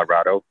relatives in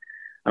Colorado.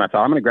 And I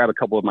thought, I'm going to grab a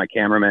couple of my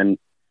cameramen.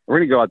 We're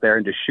going to go out there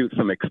and just shoot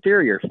some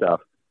exterior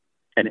stuff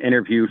and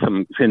interview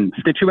some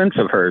constituents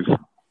of hers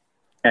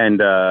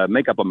and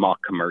make up a mock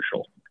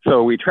commercial.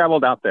 So we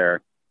traveled out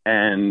there,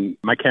 and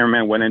my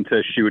cameraman went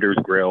into Shooter's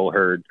Grill,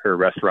 her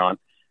restaurant,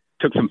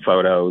 took some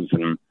photos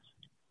and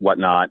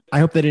whatnot. I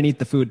hope they didn't eat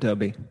the food,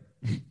 Toby.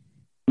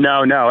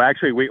 No.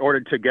 Actually, we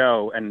ordered to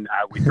go, and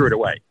we threw it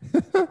away.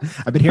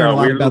 I've been hearing a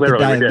lot about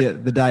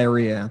the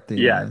diarrhea.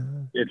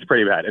 It's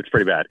pretty bad.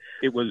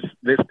 It was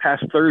this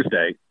past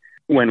Thursday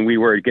when we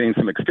were getting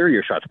some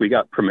exterior shots. We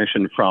got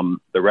permission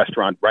from the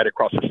restaurant right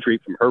across the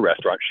street from her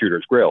restaurant,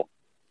 Shooter's Grill.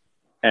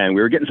 And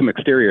we were getting some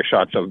exterior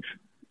shots of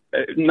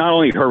not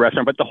only her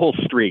restaurant, but the whole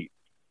street.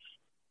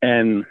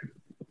 And,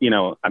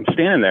 I'm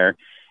standing there,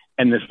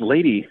 and this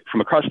lady from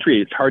across the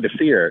street, it's hard to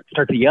see her,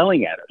 starts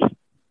yelling at us.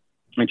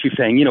 And she's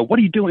saying, what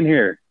are you doing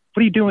here?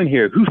 What are you doing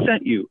here? Who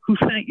sent you? Who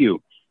sent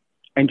you?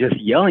 And just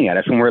yelling at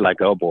us. And we're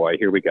like, oh boy,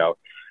 here we go.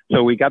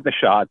 So we got the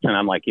shots, and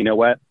I'm like, you know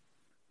what?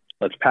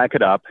 Let's pack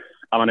it up.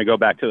 I'm going to go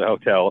back to the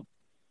hotel.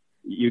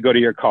 You go to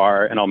your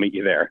car, and I'll meet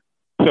you there.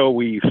 So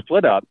we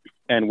split up,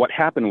 and what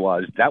happened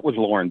was that was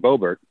Lauren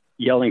Boebert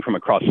yelling from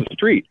across the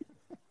street.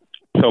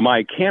 So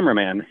my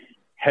cameraman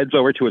heads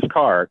over to his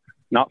car,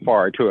 not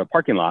far, to a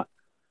parking lot.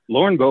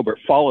 Lauren Boebert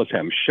follows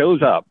him,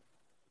 shows up,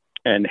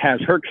 and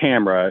has her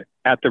camera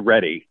at the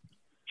ready,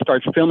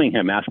 starts filming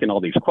him, asking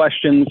all these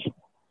questions.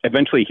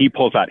 Eventually, he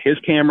pulls out his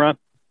camera.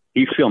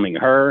 He's filming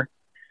her.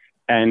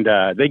 And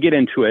they get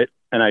into it,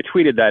 and I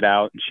tweeted that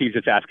out. She's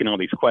just asking all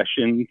these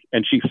questions,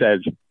 and she says,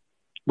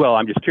 well,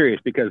 I'm just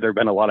curious because there have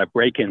been a lot of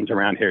break-ins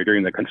around here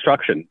during the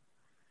construction.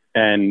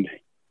 And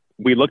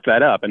we looked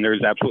that up, and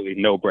there's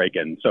absolutely no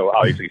break-in. So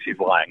obviously she's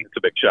lying. It's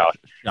a big shock.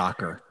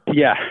 Shocker.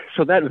 Yeah.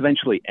 So that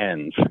eventually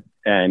ends,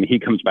 and he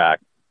comes back.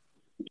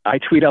 I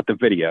tweet out the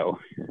video.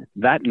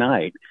 That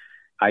night,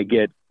 I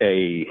get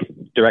a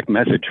direct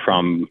message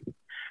from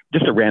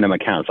just a random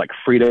account. It's like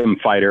Freedom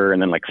Fighter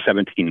and then like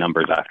 17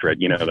 numbers after it,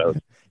 those.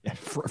 Yeah,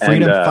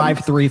 Freedom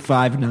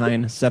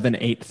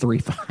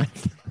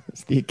 53597835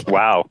 is the account.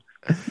 Wow.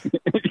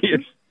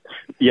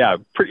 Yeah,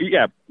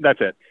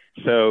 that's it.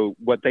 So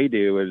what they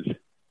do is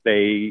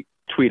they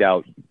tweet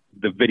out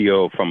the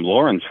video from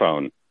Lauren's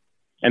phone,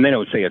 and they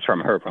don't say it's from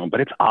her phone, but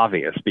it's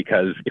obvious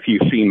because if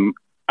you've seen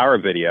our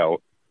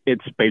video,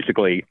 it's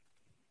basically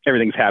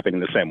everything's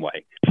happening the same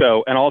way.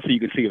 So, and also you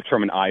can see it's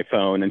from an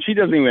iPhone, and she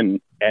doesn't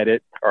even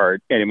edit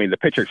the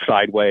picture's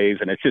sideways,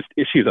 and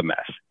she's a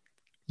mess.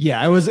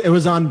 Yeah, it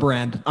was on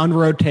brand,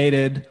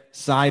 unrotated,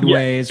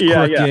 sideways,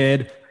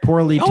 crooked,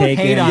 poorly taken. Don't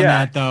hate on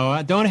that,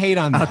 though. Don't hate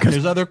on that.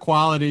 There's other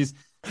qualities.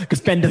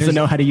 Because Ben doesn't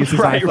know how to use his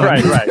iPhone.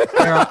 Right.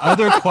 There are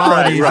other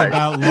qualities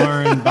about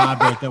Lauren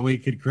Boebert that we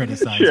could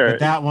criticize. Sure.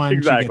 But that one,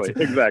 exactly.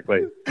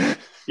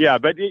 Yeah,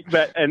 but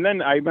and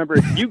then I remember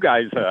you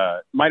guys,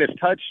 Midas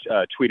Touch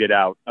tweeted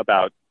out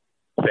about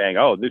saying,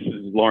 "Oh, this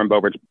is Lauren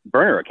Boebert's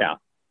burner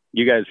account."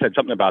 You guys said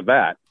something about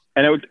that,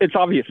 and it's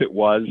obvious it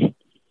was.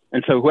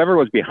 And so whoever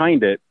was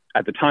behind it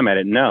at the time, I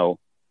didn't know.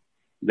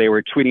 They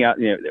were tweeting out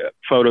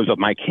photos of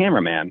my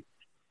cameraman,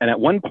 and at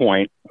one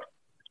point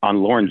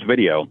on Lauren's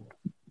video,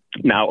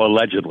 now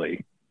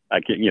allegedly,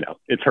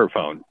 it's her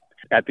phone.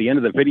 At the end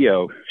of the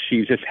video,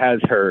 she just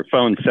has her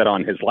phone set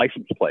on his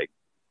license plate.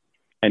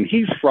 And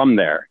he's from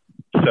there.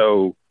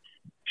 So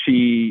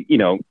she,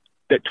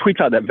 that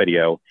tweets out that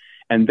video.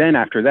 And then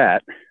after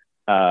that,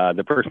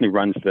 the person who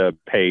runs the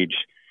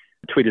page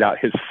tweeted out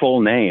his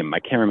full name, my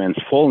cameraman's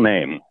full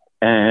name,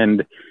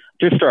 and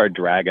just started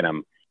dragging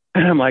him.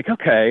 And I'm like,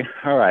 okay,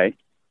 all right.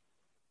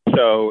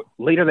 So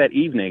later that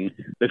evening,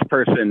 this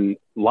person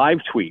live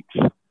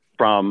tweets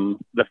from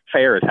the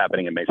fair is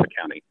happening in Mesa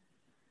County.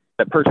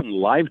 That person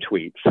live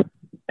tweets,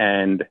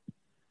 and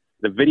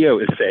the video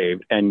is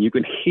saved, and you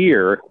can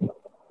hear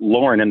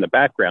Lauren in the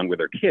background with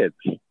her kids.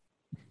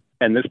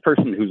 And this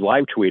person who's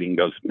live tweeting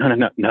goes,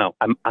 no,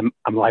 I'm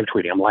live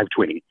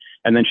tweeting.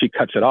 And then she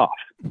cuts it off.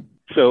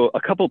 So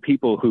a couple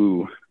people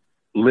who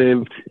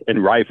lived in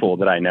Rifle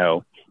that I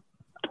know,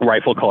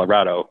 Rifle,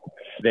 Colorado,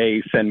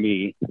 they send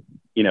me,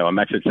 a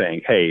message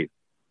saying, hey,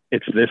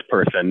 it's this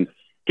person.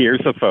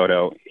 Here's the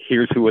photo.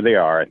 Here's who they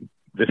are.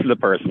 This is the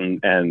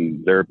person.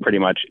 And they're pretty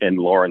much in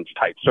Lauren's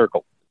tight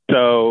circle.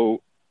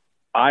 So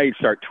I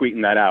start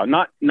tweeting that out.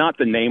 Not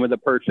the name of the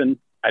person.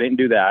 I didn't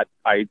do that.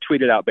 I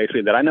tweeted out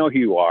basically that I know who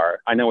you are.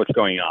 I know what's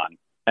going on.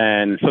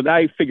 And so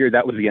I figured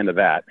that was the end of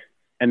that.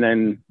 And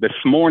then this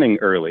morning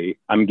early,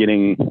 I'm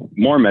getting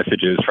more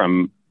messages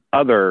from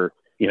other,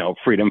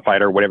 freedom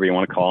fighter, whatever you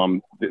want to call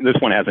them. This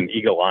one has an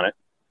eagle on it.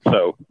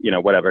 So,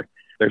 whatever.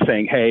 They're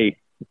saying, hey,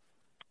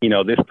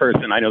 this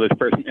person, I know this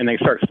person. And they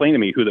start explaining to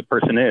me who the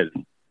person is.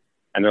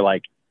 And they're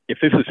like, if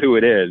this is who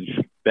it is,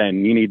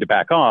 then you need to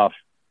back off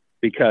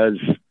because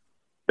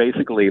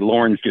basically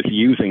Lauren's just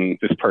using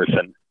this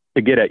person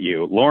to get at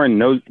you. Lauren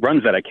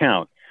runs that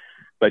account,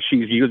 but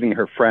she's using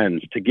her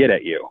friends to get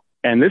at you.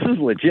 And this is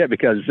legit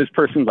because this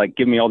person's like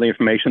giving me all the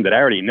information that I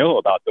already know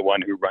about the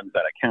one who runs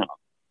that account.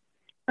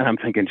 And I'm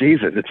thinking,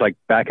 Jesus, it's like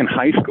back in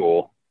high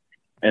school.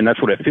 And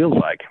that's what it feels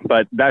like.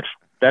 But that's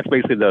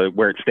basically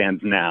where it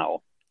stands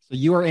now. So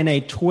you are in a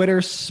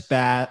Twitter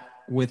spat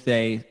with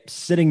a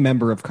sitting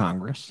member of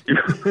Congress.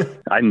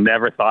 I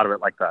never thought of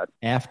it like that.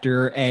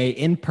 After a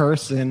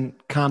in-person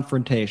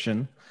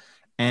confrontation.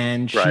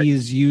 and Right.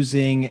 she's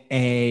using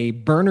a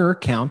burner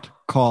account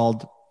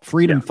called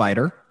Freedom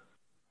Fighter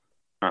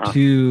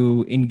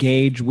to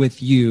engage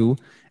with you,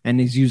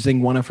 and is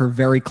using one of her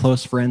very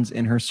close friends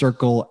in her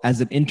circle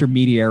as an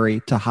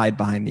intermediary to hide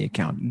behind the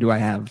account. Do I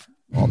have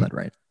all that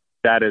right?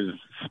 That is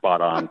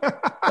spot on.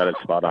 That is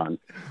spot on.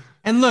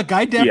 And look,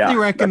 I definitely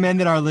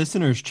recommend that our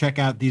listeners check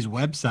out these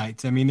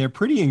websites. I mean, they're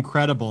pretty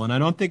incredible, and I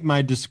don't think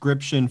my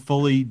description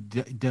fully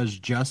does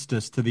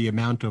justice to the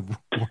amount of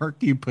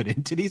work you put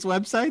into these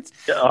websites.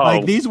 Oh.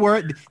 Like these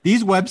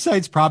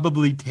websites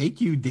probably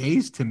take you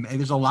days to make.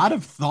 There's a lot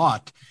of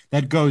thought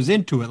that goes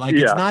into it. Like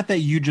it's not that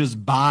you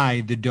just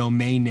buy the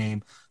domain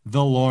name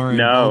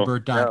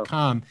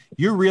thelaurenboebert.com.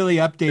 You're really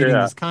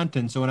updating this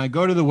content. So when I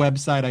go to the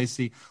website, I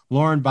see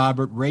Lauren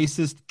Boebert,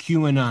 racist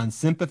QAnon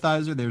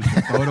sympathizer. There's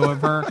the photo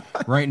of her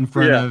right in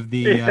front of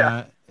the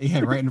right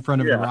in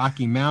front of the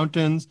Rocky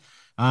Mountains.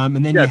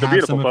 And then you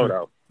have some of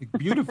her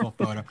beautiful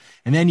photo.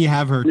 And then you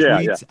have her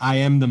tweets. I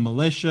am the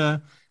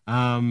militia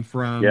from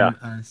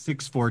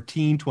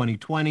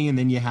 6/14/2020. And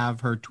then you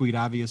have her tweet,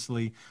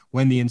 obviously,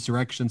 when the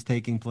insurrection's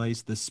taking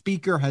place. The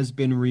speaker has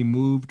been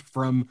removed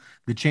from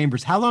the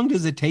chambers. How long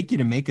does it take you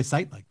to make a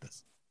site like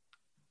this?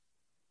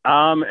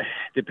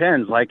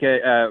 Depends. Like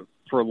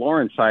for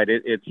Lauren's site,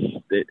 it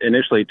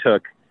initially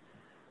took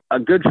a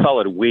good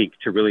solid week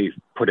to really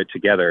put it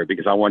together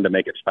because I wanted to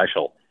make it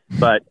special.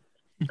 But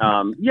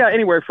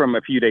anywhere from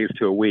a few days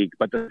to a week.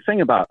 But the thing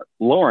about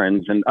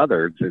Lauren's and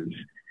others is,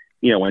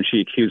 when she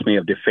accused me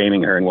of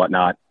defaming her and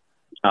whatnot,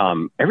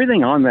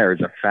 everything on there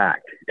is a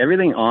fact.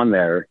 Everything on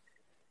there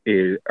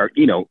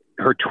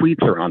her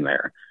tweets are on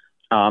there.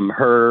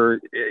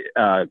 Her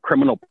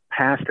criminal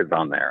past is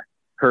on there.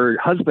 Her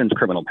husband's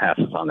criminal past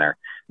is on there.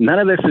 None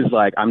of this is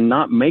like, I'm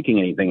not making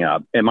anything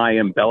up. Am I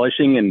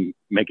embellishing and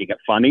making it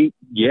funny?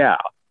 Yeah.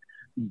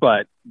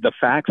 But the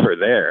facts are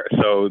there.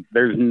 So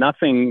there's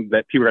nothing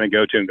that people are going to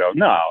go to and go,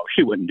 no,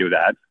 she wouldn't do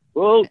that.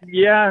 Well,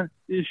 yeah,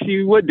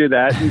 she would do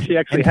that, and she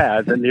actually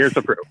has, and here's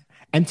the proof.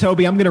 And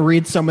Toby, I'm going to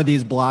read some of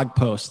these blog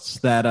posts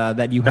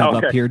that you have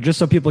up here, just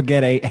so people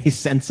get a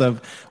sense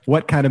of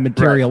what kind of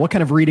material, what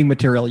kind of reading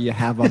material you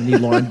have on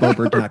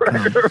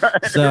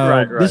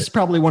thelaurenboebert.com. This is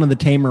probably one of the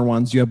tamer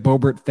ones. You have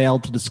Boebert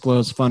failed to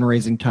disclose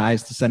fundraising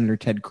ties to Senator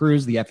Ted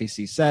Cruz, the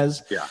FEC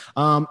says.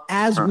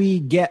 As we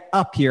get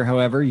up here,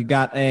 however, you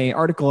got an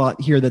article out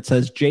here that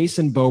says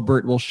Jason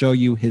Boebert will show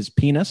you his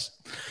penis.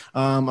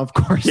 Of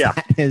course,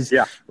 that is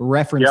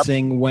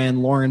referencing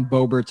when Lauren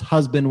Boebert's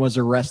husband was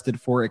arrested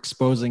for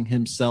exposing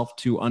himself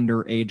to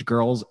underage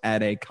girls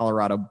at a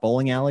Colorado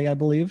bowling alley, I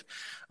believe.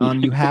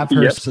 You have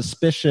her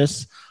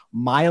suspicious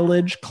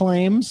mileage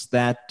claims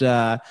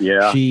that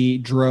she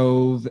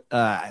drove,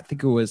 I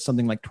think it was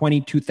something like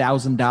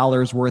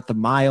 $22,000 worth of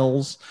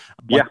miles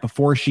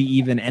before she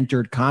even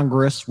entered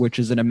Congress, which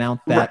is an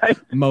amount that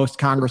most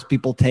Congress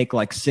people take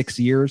like 6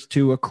 years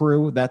to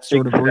accrue, that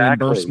sort of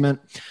reimbursement.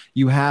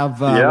 You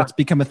have what's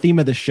become a theme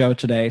of the show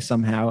today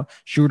somehow.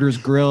 Shooter's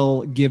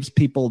Grill gives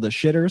people the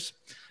shitters.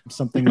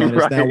 Something that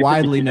is now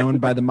widely known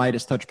by the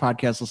Midas Touch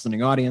podcast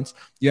listening audience.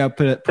 You have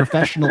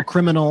Professional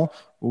Criminal,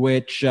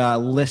 which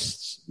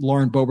lists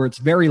Lauren Boebert's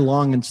very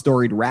long and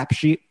storied rap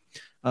sheet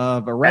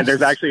of arrests. And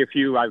there's actually a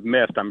few I've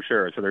missed, I'm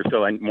sure. So there's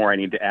still more I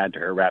need to add to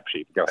her rap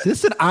sheet. Go ahead. So this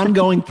is an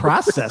ongoing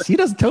process.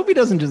 Toby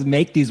doesn't just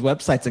make these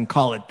websites and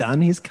call it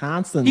done. He's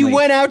constantly. He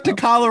went out to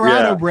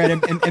Colorado, Brett,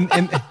 and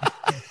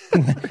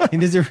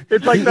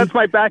it's like, that's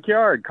my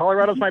backyard.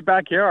 Colorado's my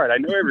backyard. I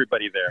know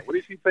everybody there. What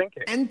is he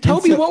thinking? And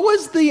Toby, what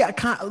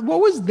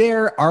was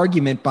their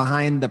argument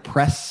behind the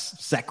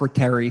press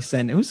secretary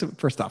send?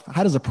 First off,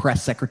 how does a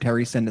press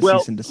secretary send a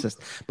cease and desist?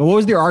 But what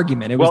was their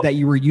argument? It was that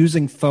you were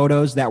using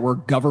photos that were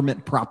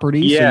government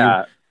property.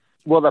 Yeah.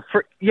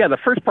 The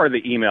first part of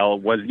the email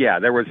was,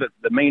 there was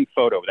the main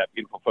photo, that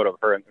beautiful photo of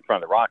her in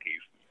front of the Rockies.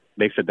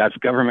 They said, that's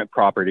government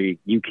property.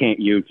 You can't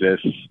use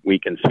this. We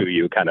can sue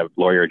you, kind of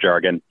lawyer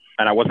jargon.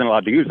 And I wasn't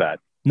allowed to use that.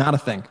 Not a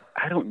thing.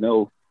 I don't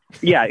know.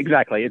 Yeah,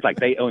 exactly. It's like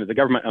they own it. The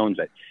government owns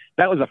it.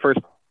 That was the first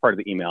part of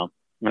the email.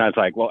 And I was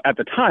like, well, at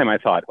the time I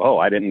thought,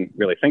 I didn't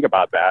really think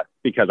about that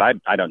because I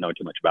don't know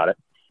too much about it.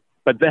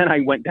 But then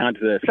I went down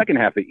to the second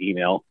half of the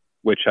email,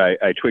 which I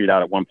tweeted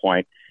out at one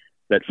point,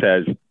 that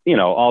says,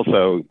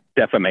 also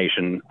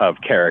defamation of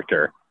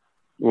character,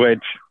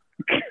 which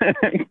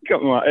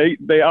come on,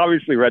 they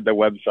obviously read the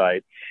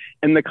website.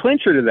 And the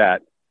clincher to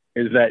that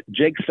is that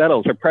Jake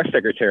Settles, her press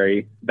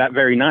secretary, that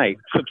very night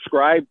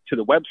subscribed to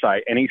the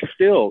website, and he's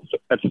still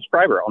a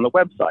subscriber on the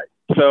website.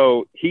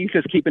 So he's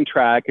just keeping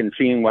track and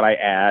seeing what I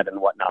add and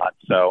whatnot.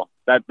 So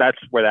that's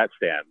where that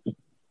stands.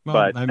 Well,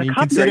 but I'm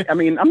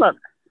not.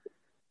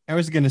 I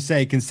was going to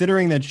say,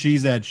 considering that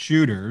she's at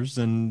Shooters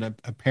and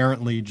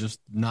apparently just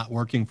not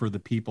working for the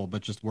people,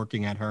 but just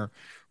working at her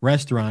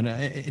restaurant,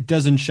 it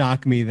doesn't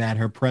shock me that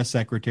her press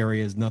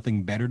secretary has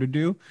nothing better to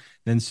do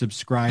than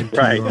subscribe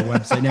to your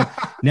website.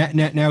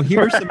 Now,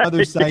 here are some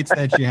other sites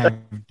that you have: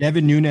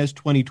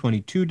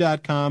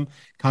 DevinNunez2022.com,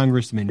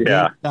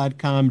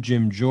 CongressmanGate.com,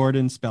 Jim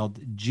Jordan, spelled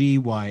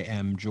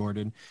GYM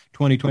Jordan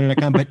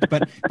 2020.com.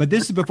 But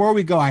this is before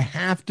we go. I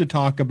have to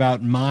talk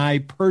about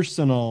my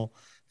personal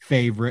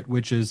favorite,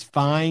 which is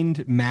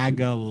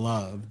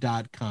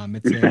findmagalove.com.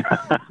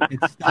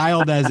 It's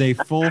styled as a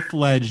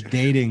full-fledged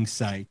dating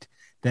site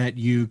that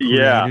you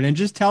created. And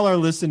just tell our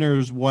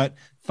listeners what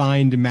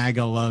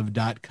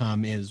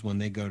findmagalove.com is when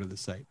they go to the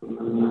site.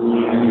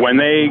 When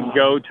they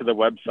go to the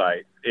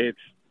website, it's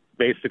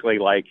basically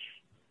like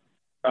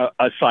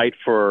a site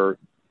for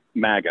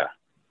MAGA.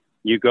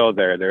 You go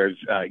there. There's,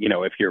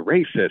 if you're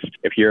racist,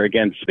 if you're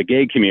against the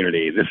gay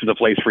community, this is a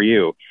place for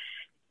you.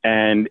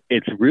 And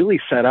it's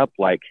really set up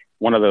like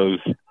one of those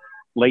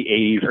late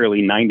 80s,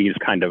 early 90s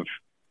kind of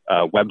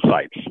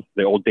websites,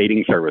 the old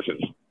dating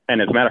services. And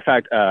as a matter of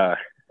fact,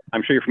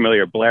 I'm sure you're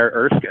familiar, Blair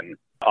Erskine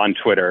on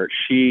Twitter.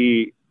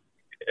 She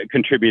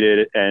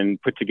contributed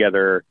and put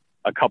together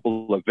a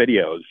couple of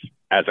videos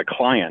as a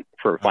client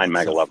for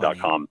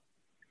findmagalove.com.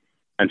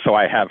 And so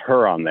I have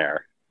her on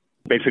there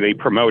basically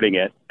promoting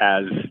it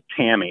as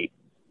Tammy,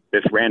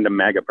 this random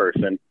MAGA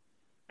person.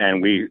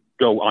 And we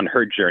go on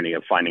her journey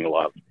of finding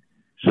love.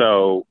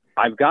 So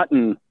I've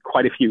gotten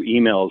quite a few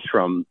emails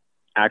from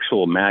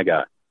actual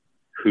MAGA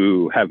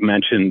who have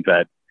mentioned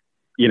that,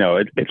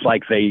 it's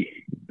like they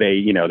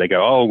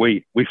go, oh,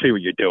 we see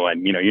what you're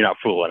doing. You're not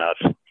fooling us.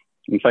 And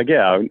it's like,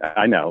 yeah,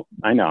 I know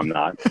I'm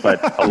not.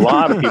 But a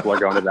lot of people are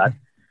going to that.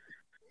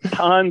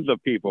 Tons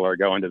of people are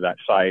going to that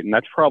site. And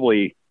that's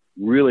probably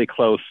really a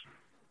close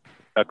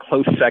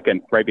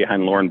second right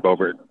behind Lauren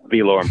Boebert,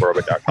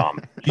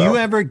 LaurenBoebert.com. Do you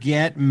ever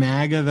get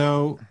MAGA,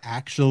 though,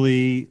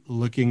 actually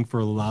looking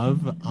for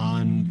love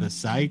on the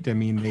site? I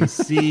mean, they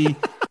see...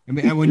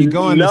 when you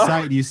go on the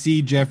site, you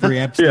see Jeffrey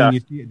Epstein.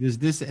 Does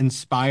this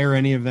inspire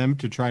any of them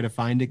to try to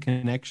find a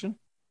connection?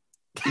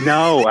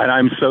 No, and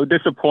I'm so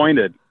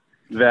disappointed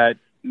that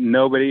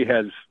nobody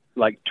has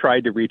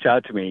tried to reach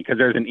out to me, because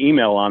there's an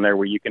email on there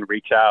where you can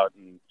reach out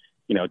and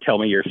tell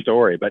me your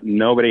story, but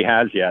nobody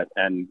has yet.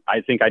 And I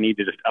think I need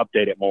to just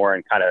update it more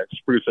and kind of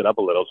spruce it up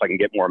a little so I can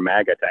get more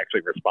MAGA to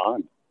actually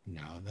respond.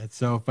 No, that's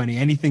so funny.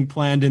 Anything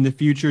planned in the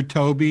future,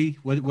 Toby?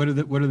 What are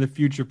the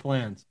future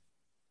plans?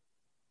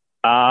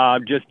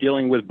 Just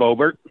dealing with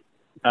Boebert,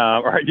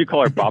 or do you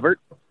call her Bobbert?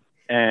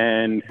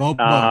 And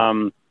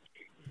Bobo.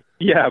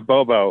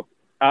 Bobo.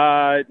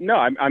 No,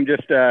 I'm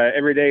just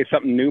every day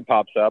something new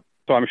pops up,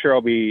 so I'm sure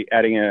I'll be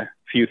adding a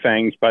few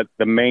things. But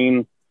the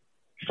main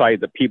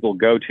site that people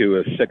go to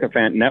is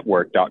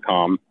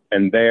sycophantnetwork.com,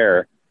 and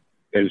there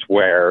is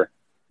where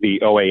the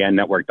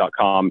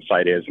OANnetwork.com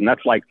site is, and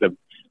that's like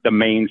the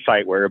main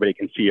site where everybody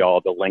can see all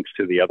the links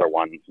to the other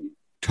ones.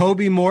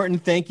 Toby Morton,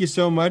 thank you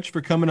so much for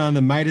coming on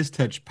the Midas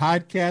Touch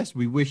podcast.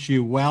 We wish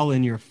you well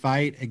in your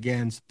fight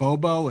against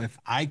Bobo. If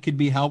I could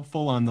be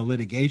helpful on the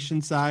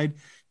litigation side,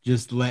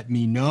 just let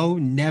me know.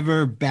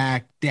 Never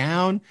back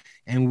down.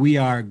 And we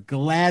are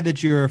glad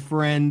that you're a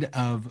friend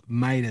of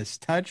Midas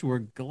Touch. We're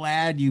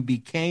glad you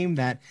became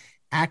that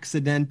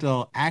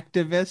accidental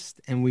activist,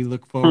 and we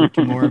look forward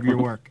to more of your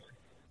work.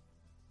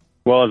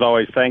 Well, as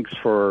always, thanks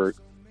for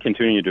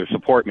continuing to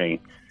support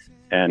me.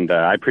 And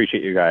I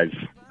appreciate you guys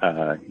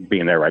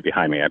being there right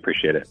behind me. I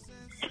appreciate it.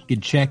 You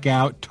can check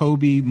out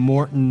Toby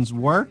Morton's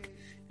work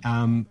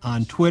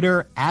on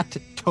Twitter at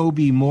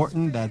Toby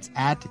Morton. That's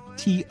at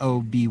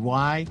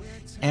TOBYMORTON,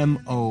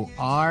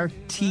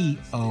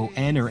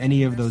 or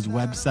any of those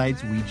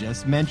websites we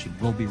just mentioned.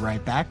 We'll be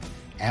right back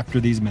after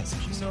these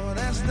messages. No,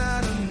 that's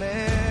not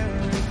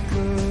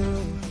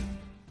America.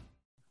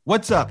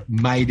 What's up,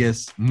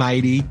 Midas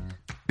Mighty?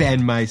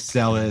 Ben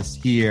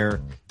Meiselas here,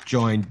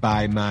 joined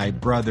by my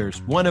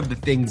brothers. One of the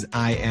things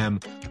I am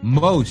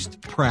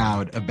most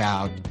proud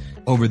about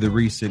over the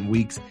recent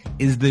weeks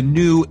is the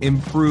new,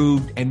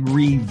 improved, and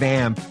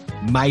revamped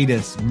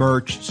Midas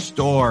merch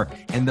store.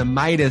 And the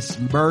Midas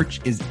merch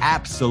is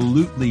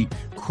absolutely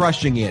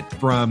crushing it,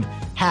 from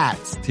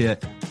hats to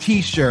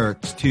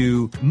t-shirts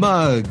to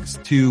mugs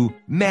to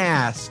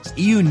masks,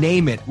 you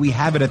name it. We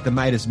have it at the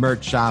Midas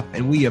merch shop,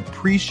 and we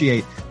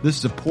appreciate the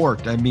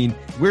support. I mean,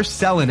 we're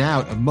selling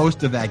out of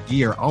most of that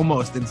gear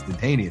almost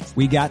instantaneous.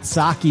 We got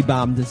Saki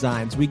Bomb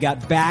designs. We got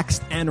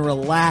Vaxxed and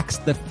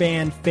Relaxed, the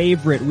fan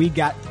favorite. We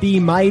got Be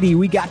Mighty.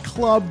 We got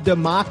Club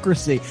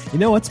Democracy. You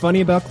know what's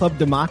funny about Club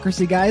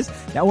Democracy, guys?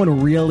 That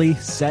one really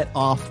set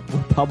off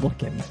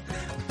Republicans.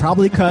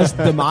 Probably because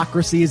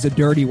democracy is a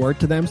dirty word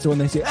to them. So when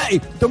they say, hey,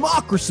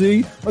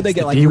 democracy, or they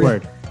get like,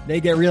 D-word. They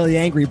get really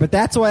angry. But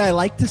that's why I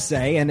like to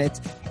say, and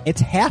It's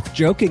half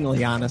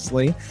jokingly,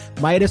 honestly.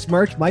 Midas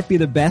merch might be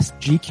the best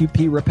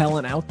GQP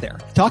repellent out there.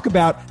 Talk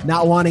about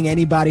not wanting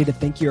anybody to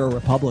think you're a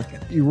Republican.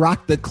 You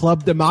rock the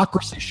Club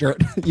Democracy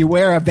shirt. You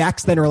wear a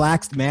Vaxxed and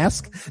Relaxed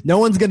mask. No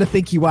one's going to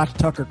think you watch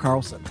Tucker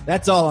Carlson.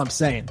 That's all I'm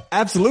saying.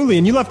 Absolutely.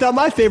 And you left out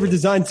my favorite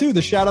design too,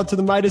 the shout out to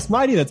the Midas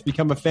Mighty. That's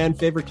become a fan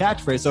favorite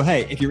catchphrase. So,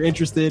 hey, if you're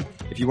interested,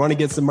 if you want to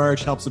get some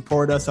merch, help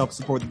support us, help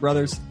support the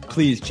brothers,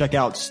 please check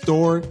out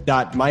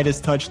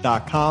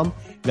store.midastouch.com.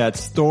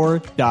 That's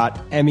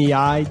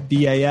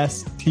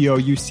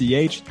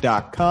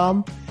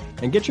store.midastouch.com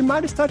and get your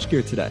Midas Touch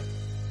gear today.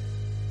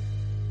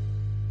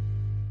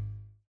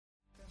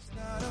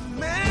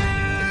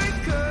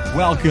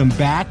 Welcome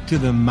back to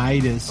the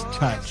Midas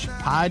Touch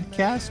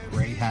podcast.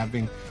 Great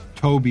having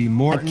Toby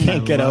Morton. I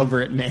can't get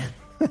over it, man.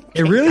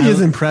 It really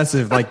is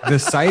impressive. Like, the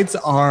sites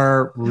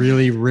are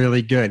really,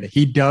 really good.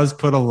 He does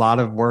put a lot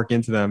of work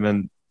into them.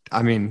 And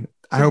I mean,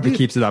 I hope he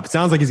keeps it up. It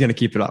sounds like he's going to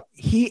keep it up.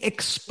 He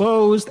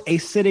exposed a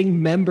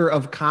sitting member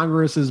of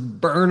Congress's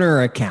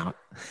burner account.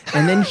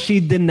 And then she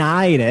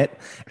denied it.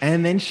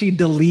 And then she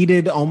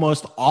deleted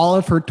almost all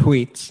of her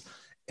tweets.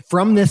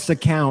 From this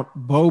account,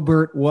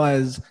 Boebert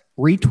was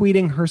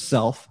retweeting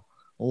herself,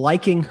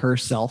 liking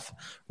herself,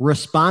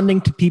 responding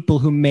to people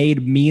who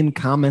made mean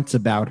comments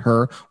about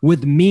her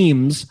with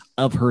memes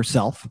of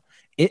herself.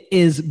 It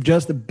is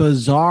just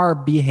bizarre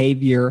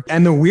behavior.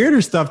 And the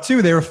weirder stuff,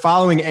 too, they were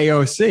following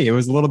AOC. It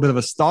was a little bit of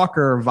a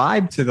stalker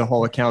vibe to the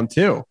whole account,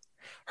 too.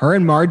 Her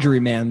and Marjorie,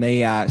 man,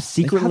 they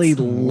secretly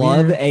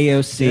love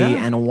AOC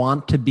and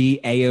want to be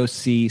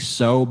AOC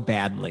so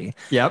badly.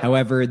 Yep.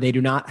 However, they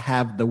do not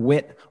have the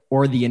wit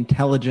or the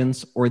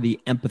intelligence or the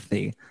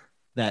empathy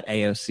that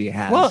AOC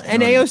has. Well,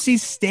 and AOC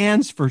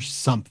stands for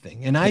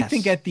something. And I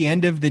think at the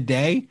end of the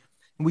day,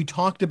 we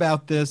talked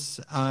about this.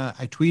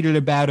 I tweeted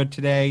about it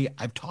today.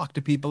 I've talked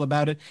to people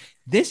about it.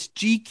 This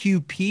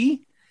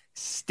GQP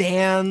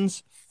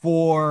stands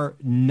for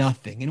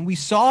nothing. And we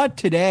saw it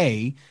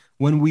today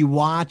when we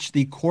watched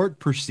the court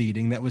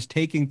proceeding that was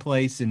taking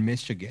place in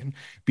Michigan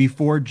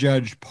before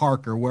Judge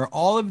Parker, where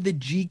all of the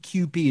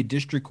GQP, a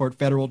district court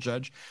federal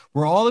judge,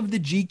 where all of the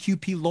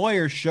GQP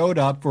lawyers showed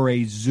up for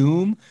a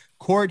Zoom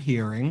court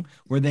hearing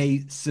where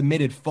they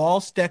submitted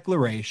false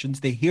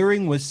declarations. The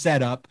hearing was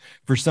set up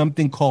for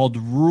something called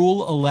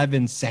Rule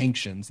 11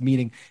 sanctions,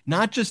 meaning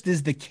not just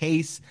is the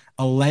case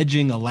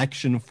alleging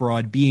election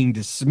fraud being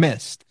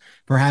dismissed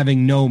for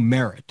having no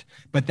merit,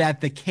 but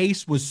that the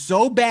case was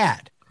so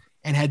bad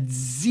and had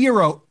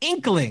zero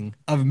inkling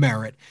of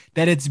merit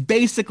that it's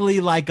basically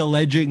like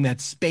alleging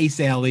that space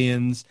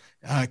aliens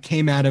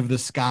came out of the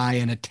sky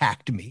and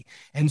attacked me.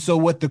 And so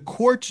what the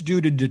courts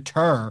do to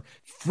deter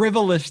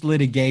frivolous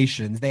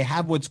litigations, they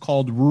have what's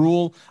called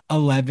Rule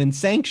 11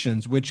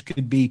 sanctions, which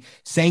could be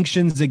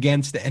sanctions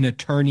against an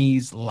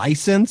attorney's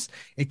license.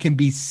 It can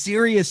be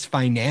serious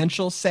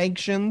financial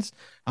sanctions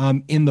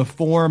in the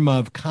form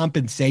of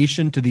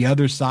compensation to the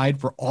other side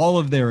for all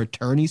of their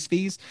attorney's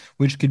fees,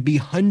 which could be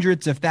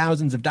hundreds of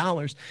thousands of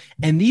dollars.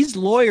 And these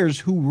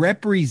lawyers who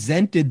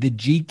represented the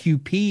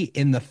GQP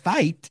in the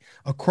fight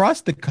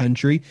across the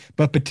country,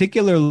 but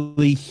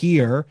particularly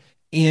here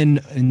in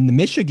the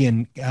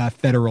Michigan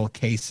federal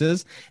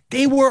cases,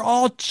 they were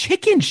all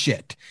chicken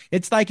shit.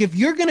 It's like, if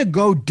you're going to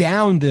go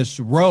down this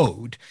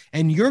road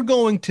and you're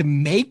going to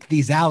make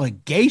these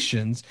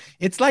allegations,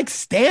 it's like,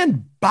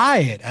 stand by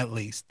it at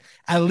least.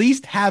 At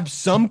least have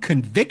some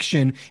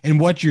conviction in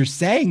what you're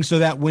saying so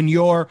that when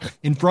you're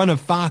in front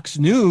of Fox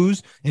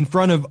News, in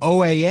front of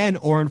OAN,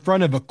 or in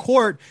front of a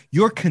court,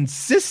 you're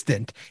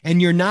consistent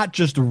and you're not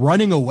just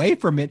running away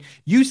from it.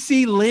 You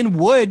see Lynn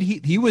Wood,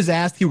 he was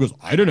asked, he goes,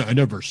 I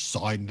never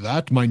signed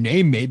that. My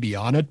name may be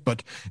on it,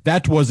 but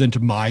that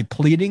wasn't my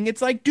pleading.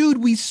 It's like,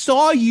 dude, we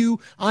saw you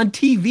on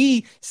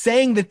TV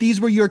saying that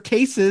these were your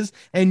cases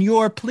and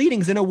your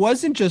pleadings. And it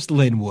wasn't just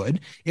Lynn Wood.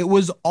 It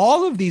was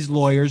all of these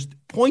lawyers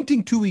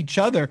pointing to each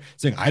other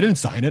saying, I didn't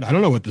sign it. I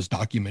don't know what this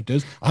document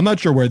is. I'm not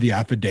sure where the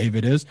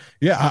affidavit is.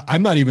 Yeah,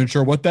 I'm not even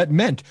sure what that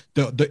meant.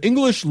 The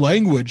English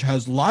language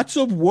has lots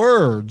of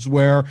words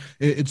where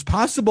it's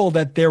possible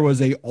that there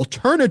was a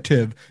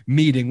alternative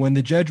meeting when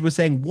the judge was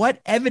saying, what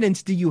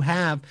evidence do you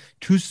have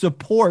to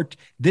support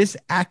this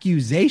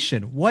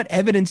accusation? What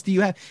evidence do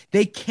you have?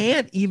 They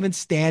can't even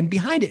stand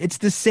behind it. It's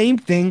the same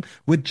thing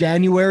with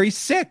January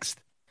 6th.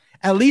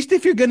 At least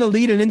if you're going to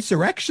lead an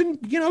insurrection,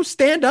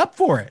 stand up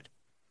for it.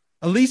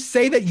 At least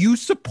say that you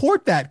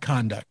support that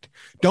conduct.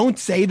 Don't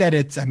say that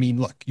it's,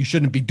 look, you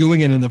shouldn't be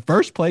doing it in the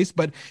first place,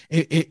 but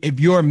if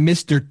you're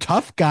Mr.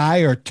 Tough Guy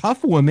or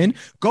Tough Woman,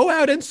 go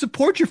out and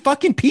support your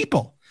fucking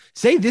people.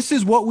 Say this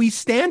is what we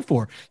stand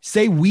for.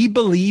 Say we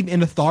believe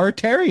in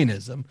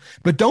authoritarianism,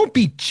 but don't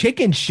be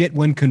chicken shit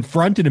when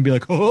confronted and be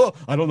like, oh,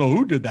 I don't know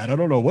who did that. I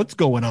don't know what's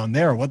going on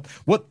there.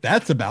 What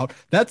that's about.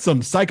 That's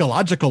some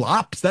psychological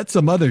ops. That's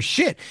some other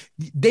shit.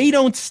 They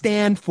don't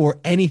stand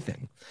for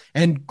anything.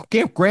 And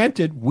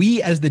granted,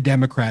 we as the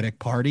Democratic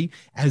Party,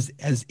 as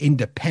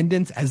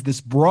independents, as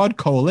this broad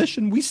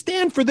coalition, we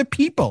stand for the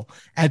people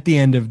at the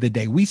end of the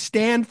day. We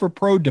stand for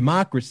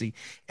pro-democracy.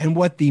 And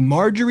what the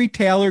Marjorie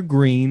Taylor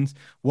Greens,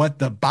 what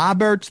the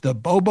Bobberts, the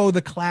Bobo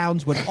the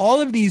Clowns, what all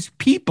of these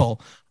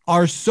people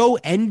are so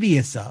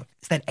envious of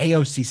is that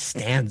AOC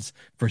stands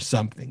for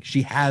something.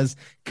 She has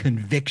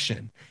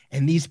conviction.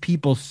 And these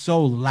people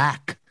so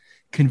lack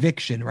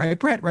conviction, right,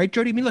 Brett? Right,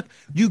 Jody? I mean, look,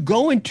 you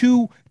go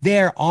into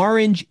their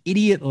orange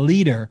idiot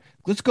leader.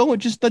 Let's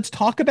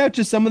talk about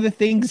just some of the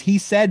things he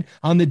said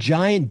on the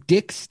giant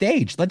dick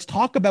stage. Let's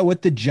talk about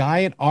what the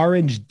giant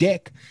orange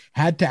dick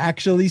had to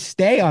actually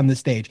stay on the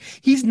stage.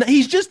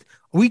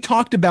 We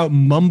talked about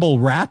mumble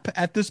rap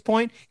at this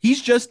point.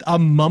 He's just a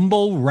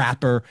mumble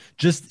rapper,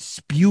 just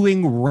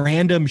spewing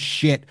random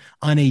shit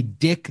on a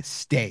dick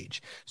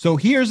stage. So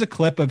here's a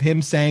clip of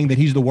him saying that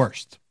he's the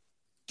worst.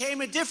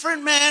 Became a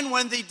different man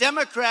when the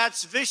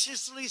Democrats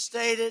viciously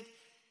stated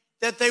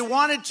that they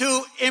wanted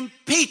to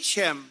impeach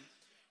him.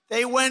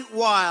 They went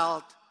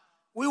wild.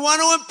 We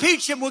want to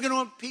impeach him. We're going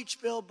to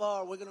impeach Bill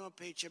Barr. We're going to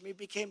impeach him. He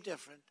became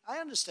different. I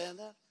understand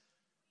that.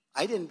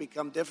 I didn't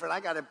become different. I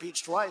got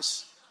impeached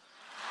twice.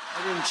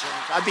 I didn't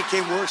change. I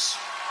became worse.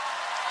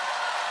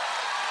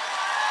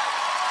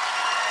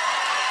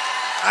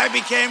 I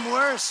became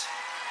worse.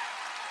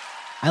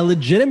 I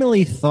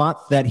legitimately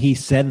thought that he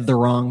said the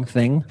wrong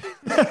thing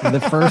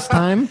the first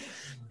time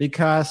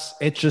because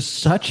it's just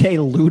such a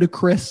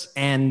ludicrous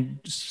and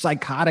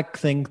psychotic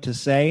thing to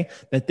say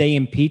that they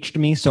impeached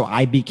me so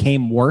I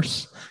became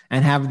worse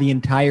and have the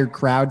entire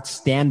crowd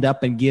stand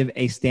up and give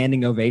a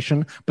standing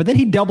ovation. But then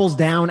he doubles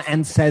down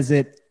and says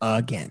it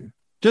again.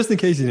 Just in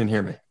case you didn't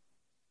hear me.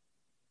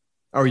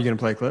 Oh, are you going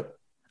to play a clip?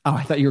 Oh,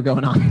 I thought you were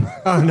going on.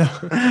 Oh,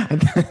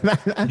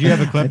 no. Do you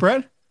have a clip,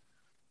 Brett?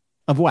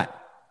 Of what?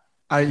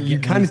 You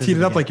kind of teed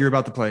it up like you were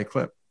about to play a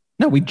clip.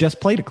 No, we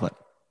just played a clip.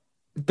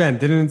 Ben,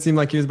 didn't it seem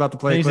like he was about to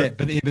play a clip?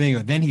 But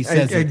then he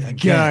says it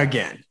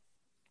again.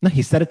 No,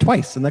 he said it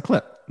twice in the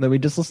clip that we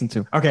just listened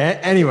to. Okay,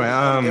 anyway.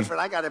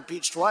 Different. I got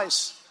impeached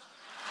twice.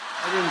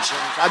 I didn't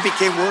change. I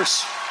became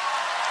worse.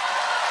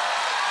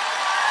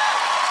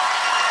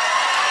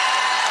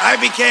 I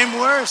became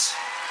worse.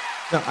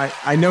 No,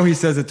 I know he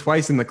says it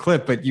twice in the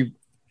clip, but you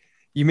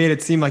made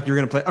it seem like you were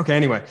going to play. Okay,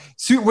 anyway.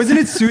 Wasn't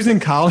it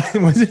Susan Collins?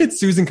 Wasn't it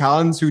Susan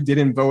Collins who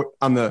didn't vote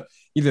on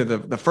either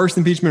the first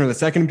impeachment or the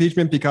second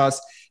impeachment because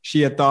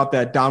she had thought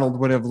that Donald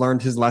would have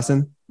learned his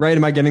lesson? Right?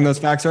 Am I getting those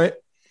facts right?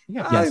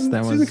 Yeah. Yes,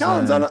 that Susan was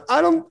Collins.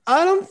 I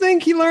don't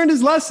think he learned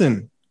his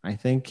lesson. I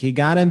think he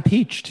got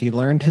impeached. He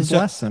learned his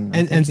lesson.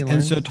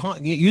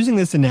 Using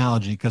this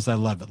analogy because I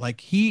love it.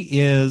 Like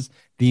he is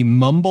the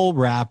mumble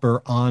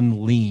rapper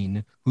on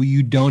Lean who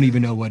you don't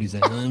even know what he's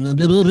saying.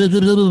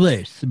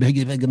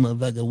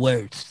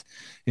 Worse.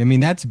 I mean,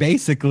 that's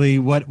basically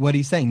what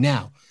he's saying.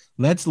 Now,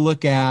 let's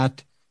look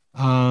at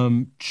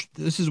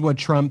this is what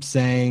Trump's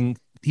saying.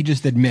 He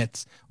just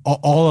admits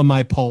all of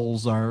my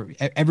polls are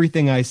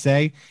everything I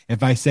say.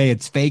 If I say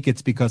it's fake,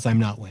 it's because I'm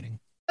not winning.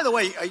 By the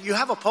way, you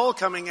have a poll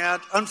coming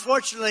out.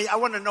 Unfortunately, I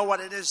want to know what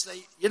it is.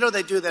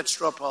 They do that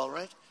straw poll,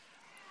 right?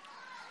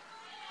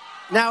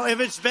 Now,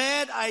 if it's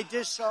bad, I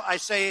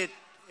say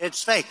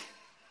it's fake.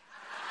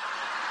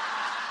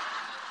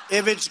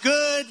 If it's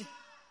good,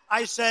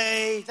 I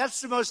say that's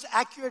the most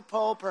accurate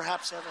poll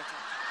perhaps ever taken.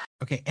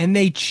 Okay, and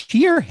they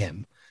cheer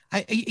him.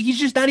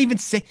 He's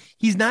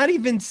not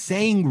even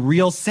saying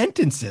real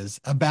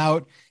sentences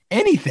about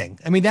anything.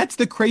 I mean, that's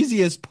the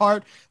craziest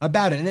part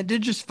about it. And it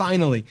did just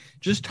finally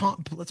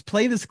let's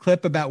play this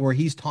clip about where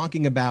he's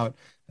talking about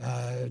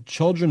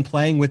children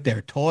playing with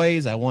their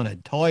toys. I want a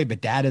toy, but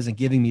dad isn't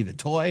giving me the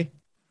toy.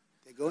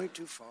 They're going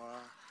too far.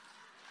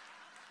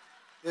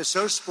 They're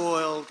so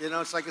spoiled.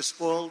 It's like a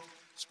spoiled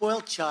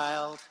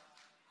child.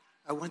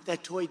 I want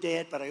that toy,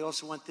 Dad, but I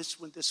also want this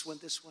one.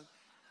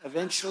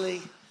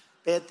 Eventually,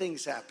 bad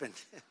things happen.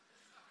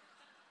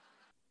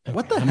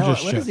 What the hell?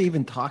 What is he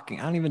even talking?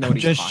 I don't even know what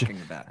he's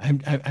talking about.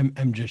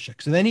 I'm just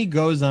shook. So then he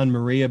goes on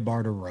Maria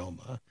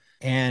Bartiromo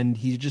and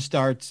he just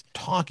starts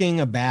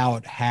talking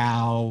about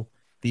how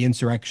the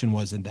insurrection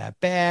wasn't that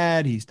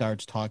bad. He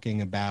starts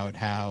talking about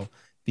how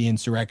the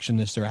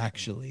insurrectionists are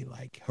actually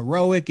like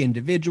heroic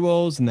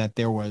individuals and that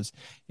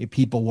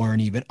people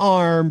weren't even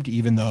armed,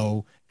 even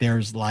though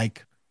there's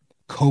like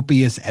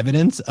copious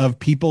evidence of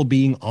people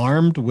being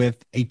armed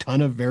with a ton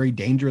of very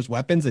dangerous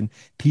weapons and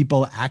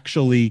people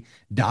actually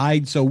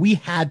died. So we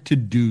had to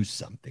do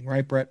something,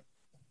 right, Brett?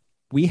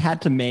 We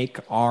had to make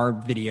our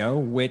video,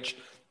 which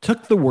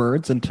took the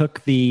words and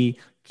took the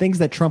things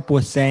that Trump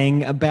was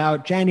saying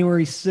about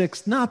January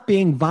 6th not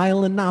being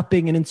violent, not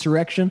being an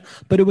insurrection,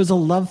 but it was a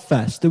love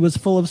fest. It was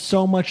full of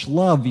so much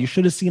love. You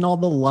should have seen all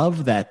the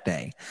love that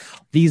day.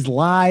 These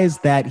lies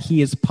that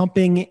he is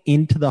pumping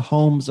into the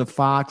homes of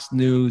Fox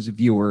News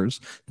viewers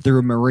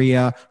through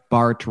Maria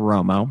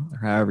Bartiromo, or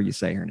however you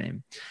say her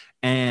name.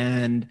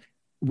 And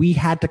we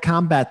had to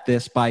combat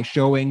this by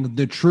showing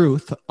the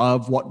truth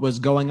of what was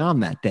going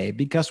on that day,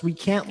 because we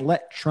can't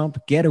let Trump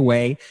get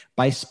away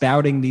by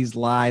spouting these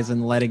lies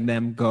and letting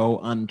them go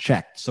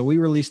unchecked. So we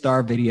released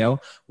our video,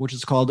 which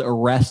is called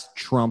Arrest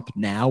Trump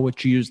Now,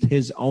 which used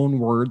his own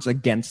words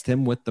against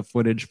him with the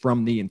footage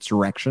from the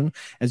insurrection.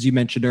 As you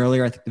mentioned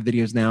earlier, I think the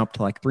video is now up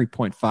to like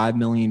 3.5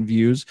 million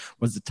views,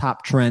 was the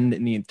top trend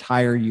in the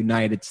entire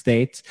United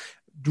States.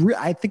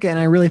 I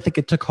really think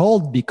it took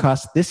hold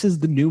because this is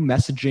the new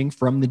messaging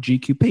from the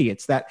GQP.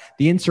 It's that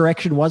the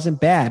insurrection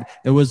wasn't bad.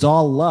 It was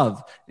all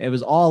love. It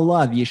was all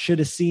love. You should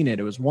have seen it.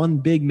 It was one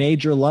big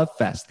major love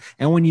fest.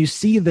 And when you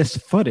see this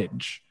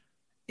footage,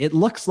 it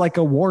looks like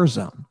a war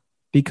zone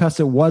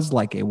because it was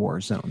like a war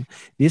zone.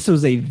 This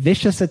was a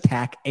vicious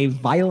attack, a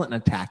violent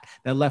attack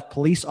that left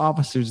police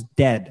officers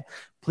dead,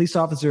 police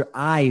officer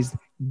eyes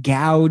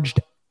gouged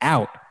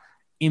out,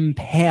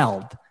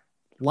 impaled,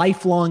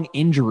 lifelong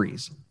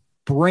injuries,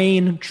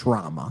 brain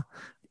trauma,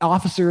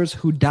 officers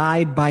who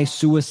died by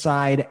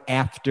suicide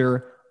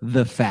after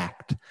the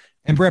fact.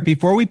 And Brett,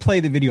 before we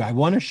play the video, I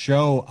want to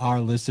show our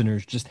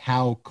listeners just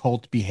how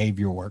cult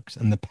behavior works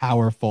and the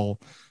powerful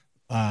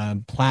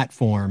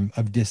platform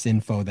of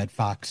disinfo that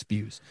Fox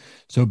spews.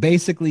 So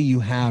basically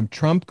you have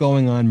Trump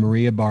going on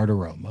Maria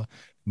Bartiromo,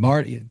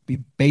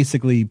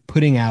 basically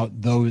putting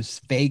out those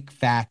fake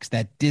facts,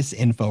 that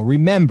disinfo.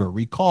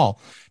 Recall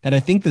that I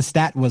think the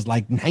stat was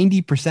like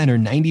 90% or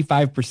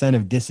 95%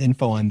 of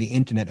disinfo on the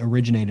internet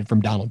originated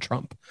from Donald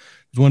Trump.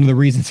 It was one of the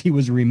reasons he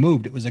was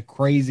removed. It was a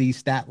crazy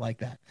stat like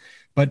that.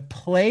 But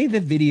play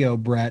the video,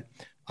 Brett,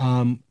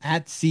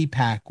 at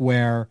CPAC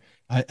where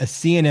a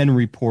CNN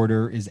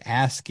reporter is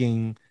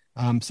asking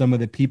some of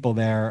the people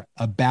there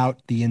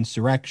about the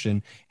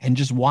insurrection, and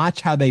just watch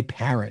how they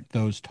parrot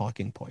those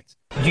talking points.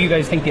 Do you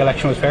guys think the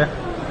election was fair?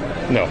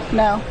 No.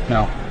 No.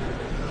 No.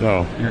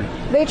 No.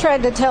 They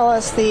tried to tell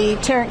us the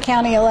Tarrant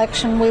County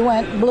election, we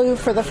went blue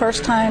for the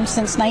first time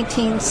since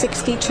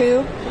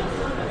 1962.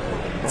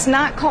 It's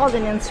not called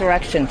an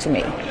insurrection to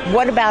me.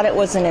 What about it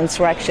was an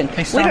insurrection?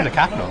 They stormed the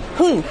Capitol.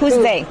 Who's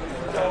they?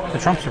 The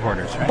Trump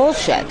supporters, right?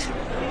 Bullshit.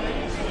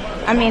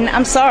 I mean,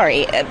 I'm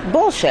sorry.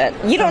 Bullshit.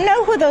 You don't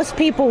know who those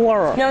people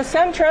were. No,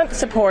 some Trump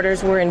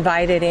supporters were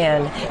invited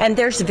in, and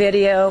there's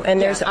video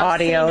and there's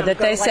audio that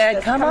they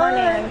said, come on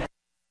in.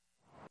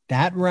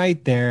 That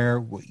right there,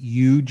 what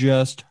you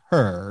just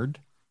heard,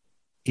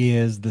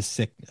 is the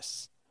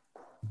sickness.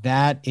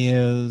 That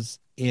is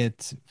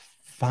its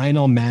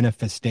final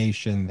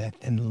manifestation that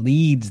then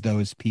leads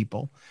those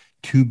people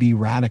to be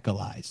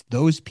radicalized.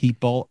 Those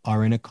people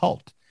are in a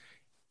cult.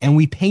 And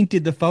we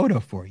painted the photo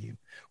for you.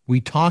 We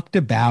talked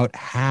about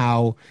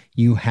how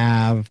you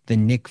have the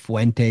Nick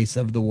Fuentes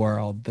of the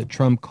world, the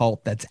Trump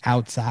cult that's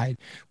outside.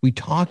 We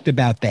talked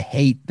about the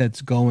hate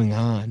that's going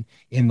on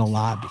in the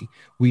lobby.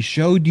 We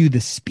showed you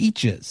the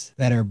speeches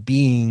that are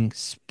being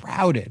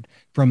sprouted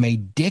from a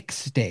dick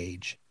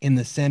stage in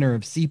the center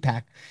of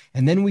CPAC.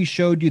 And then we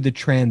showed you the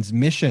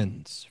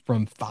transmissions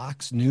from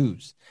Fox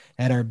News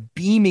that are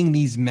beaming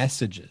these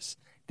messages,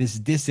 this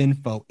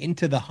disinfo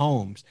into the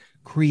homes,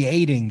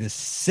 creating this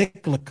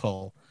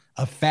cyclical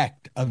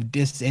effect of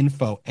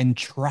disinfo and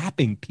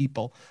trapping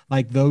people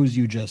like those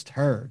you just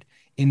heard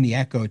in the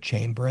echo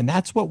chamber. And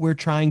that's what we're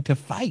trying to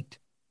fight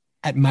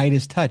at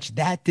Midas Touch,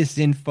 that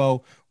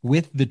disinfo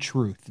with the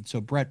truth. And so,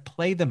 Brett,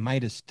 play the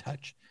Midas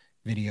Touch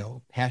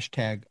video,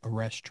 hashtag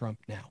Arrest Trump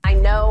Now. I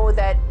know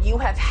that you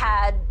have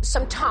had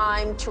some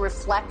time to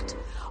reflect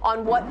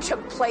on what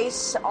took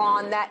place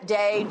on that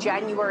day,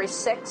 January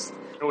 6th.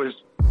 It was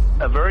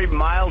a very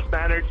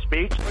mild-mannered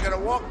speech. We're going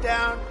to walk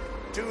down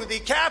to the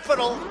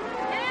Capitol.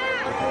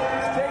 Take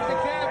the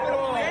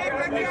Capitol.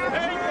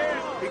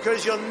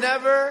 Because you'll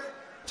never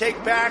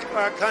take back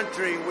our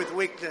country with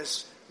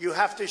weakness. You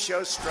have to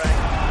show strength.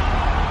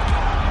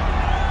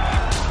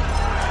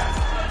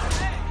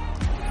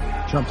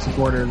 Trump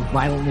supporters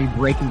violently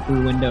breaking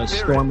through windows,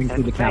 storming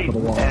through the Capitol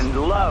walls. And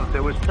love.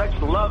 There was such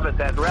love at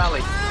that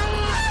rally.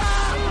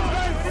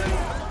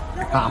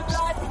 Cops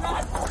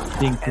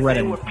being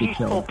threatened to be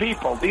peaceful killed.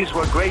 People. These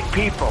were great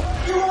people.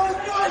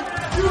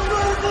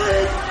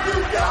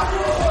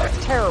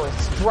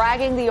 Terrorists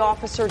dragging the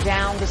officer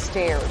down the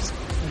stairs,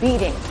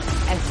 beating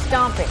and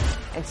stomping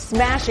and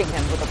smashing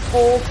him with a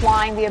pole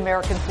flying the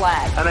American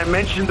flag. And I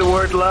mentioned the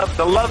word love.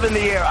 The love in the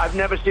air. I've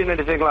never seen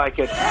anything like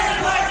it.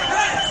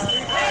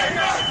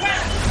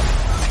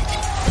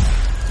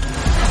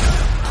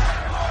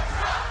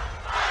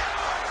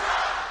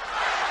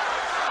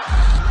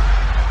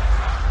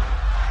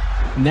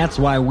 And that's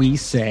why we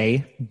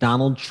say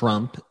Donald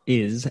Trump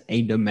is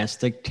a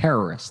domestic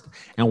terrorist.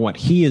 And what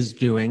he is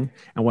doing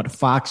and what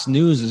Fox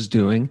News is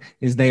doing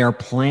is they are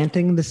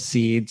planting the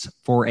seeds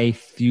for a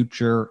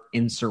future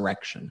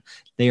insurrection.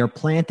 They are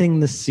planting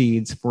the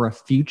seeds for a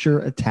future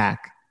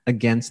attack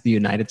against the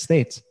United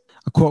States.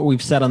 A quote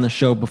we've said on the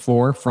show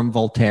before from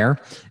Voltaire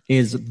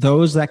is,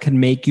 those that can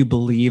make you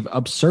believe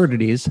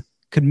absurdities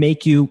could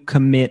make you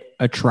commit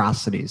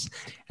atrocities.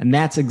 And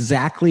that's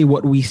exactly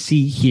what we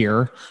see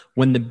here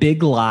when the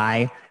big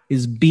lie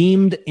is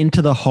beamed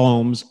into the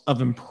homes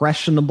of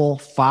impressionable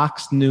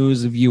Fox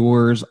News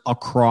viewers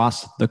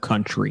across the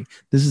country.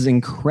 This is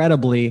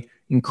incredibly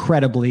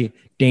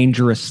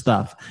dangerous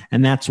stuff.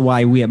 And that's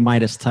why we at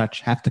Midas Touch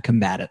have to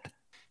combat it.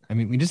 I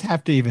mean, we just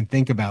have to even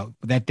think about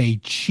that they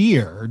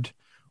cheered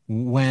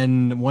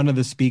when one of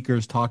the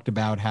speakers talked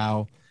about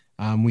how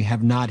we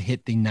have not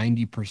hit the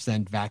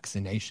 90%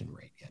 vaccination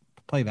rate yet.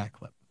 Play that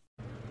clip.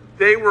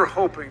 They were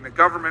hoping, the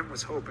government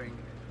was hoping,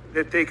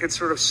 that they could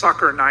sort of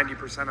sucker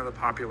 90% of the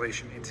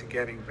population into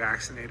getting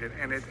vaccinated,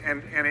 and it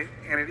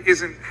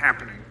isn't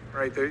happening,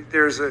 right?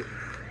 There's a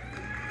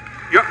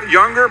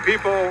younger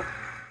people.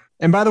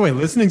 And by the way,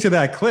 listening to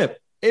that clip,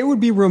 it would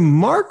be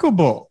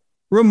remarkable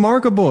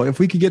if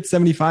we could get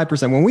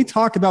 75%. When we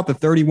talk about the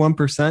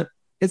 31%,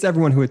 it's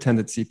everyone who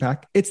attended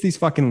CPAC. It's these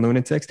fucking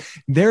lunatics.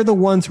 They're the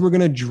ones who are going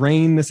to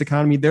drain this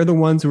economy. They're the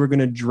ones who are going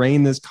to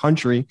drain this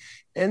country.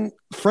 And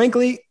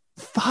frankly,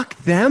 fuck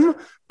them.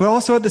 But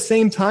also at the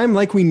same time,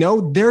 like we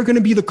know, they're going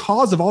to be the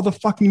cause of all the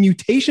fucking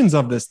mutations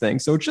of this thing.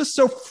 So it's just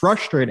so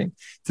frustrating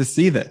to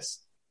see this.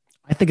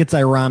 I think it's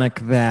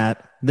ironic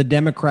that the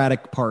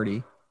Democratic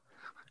Party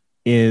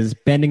is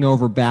bending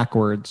over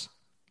backwards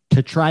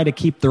to try to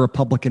keep the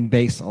Republican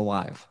base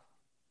alive.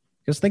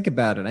 Just think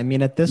about it. I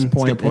mean, at this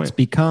point, it's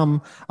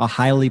become a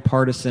highly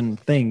partisan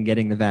thing,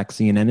 getting the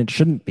vaccine, and it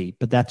shouldn't be.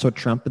 But that's what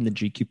Trump and the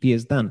GQP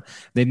has done.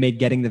 They've made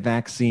getting the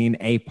vaccine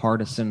a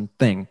partisan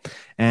thing.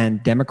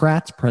 And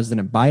Democrats,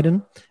 President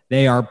Biden,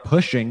 they are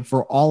pushing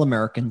for all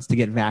Americans to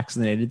get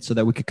vaccinated so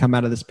that we could come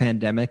out of this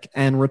pandemic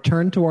and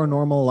return to our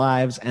normal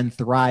lives and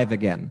thrive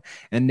again.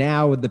 And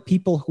now the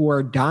people who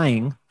are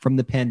dying from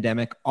the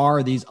pandemic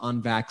are these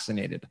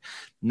unvaccinated.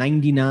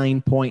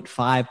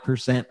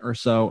 99.5% or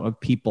so of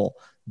people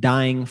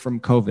dying from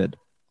COVID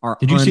are.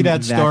 Did you see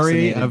that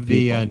story of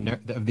the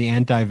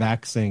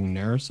anti-vaxxing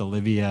nurse,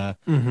 Olivia?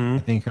 Mm-hmm. I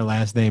think her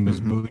last name is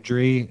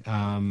Boudry.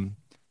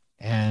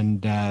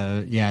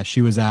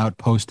 She was out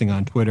posting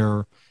on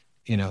Twitter,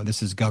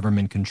 this is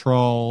government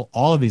control,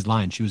 all of these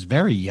lines. She was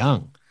very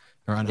young,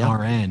 or an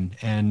RN,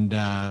 and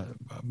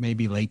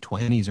maybe late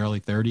 20s,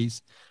 early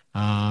 30s.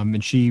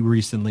 And she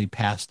recently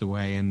passed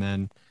away, and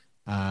then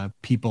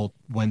people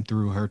went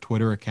through her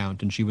Twitter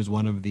account, and she was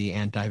one of the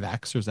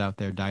anti-vaxxers out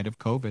there, died of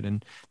COVID.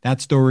 And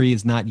that story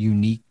is not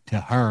unique to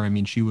her. I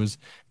mean, she was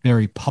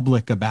very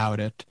public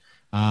about it.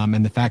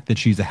 And the fact that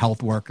she's a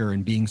health worker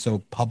and being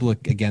so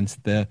public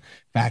against the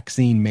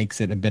vaccine makes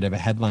it a bit of a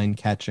headline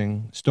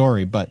catching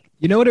story. But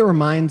you know what it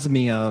reminds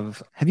me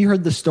of? Have you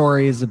heard the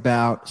stories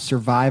about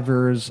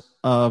survivors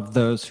of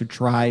those who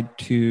tried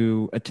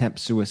to attempt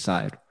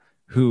suicide,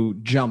 who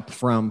jump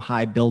from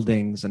high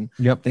buildings and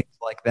things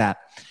like that?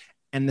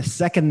 And the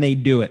second they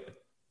do it,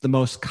 the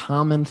most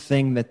common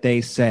thing that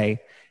they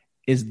say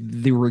is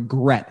the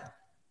regret.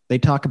 They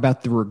talk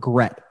about the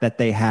regret that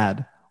they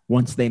had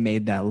once they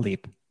made that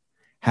leap,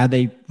 how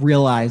they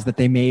realized that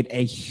they made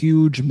a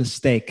huge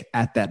mistake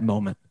at that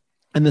moment.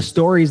 And the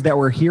stories that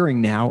we're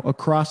hearing now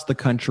across the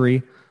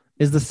country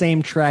is the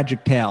same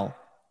tragic tale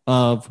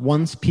of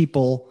once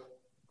people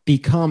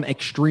become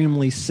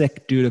extremely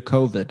sick due to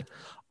COVID,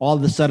 all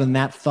of a sudden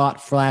that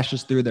thought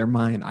flashes through their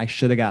mind, I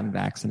should have gotten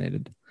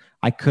vaccinated.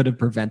 I could have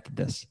prevented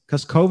this.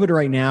 Because COVID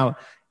right now,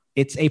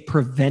 it's a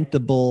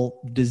preventable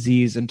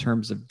disease in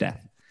terms of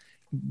death.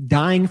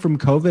 Dying from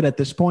COVID at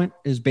this point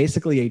is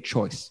basically a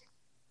choice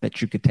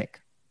that you could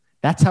take.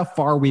 That's how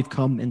far we've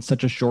come in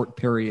such a short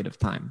period of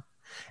time.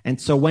 And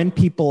so when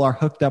people are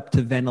hooked up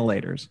to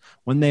ventilators,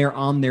 when they are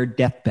on their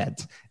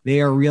deathbeds,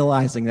 they are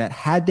realizing that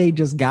had they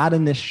just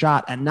gotten this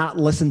shot and not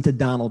listened to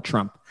Donald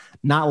Trump,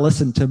 not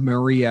listened to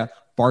Maria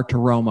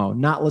Bartiromo,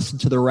 not listen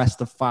to the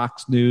rest of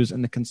Fox News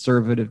and the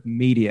conservative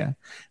media,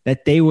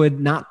 that they would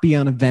not be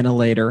on a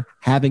ventilator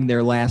having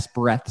their last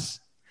breaths.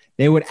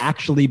 They would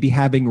actually be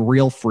having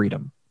real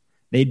freedom.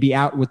 They'd be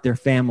out with their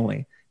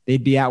family.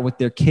 They'd be out with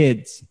their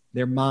kids,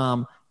 their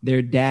mom,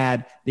 their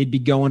dad. They'd be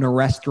going to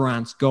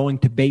restaurants, going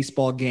to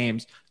baseball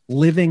games,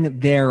 living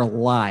their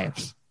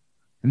lives.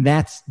 And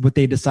that's what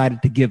they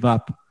decided to give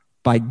up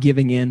by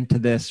giving in to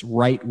this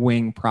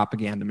right-wing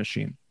propaganda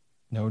machine.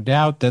 No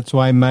doubt. That's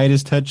why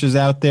Midas Touch is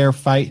out there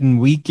fighting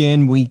week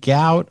in, week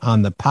out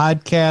on the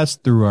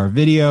podcast, through our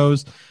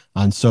videos,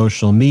 on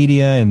social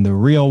media, in the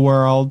real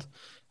world.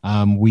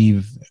 Of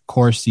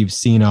course, you've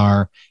seen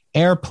our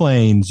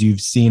airplanes,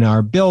 you've seen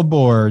our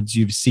billboards,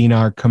 you've seen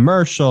our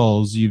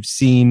commercials, you've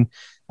seen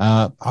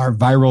our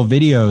viral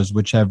videos,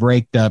 which have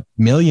raked up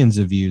millions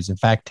of views, in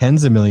fact,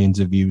 tens of millions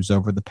of views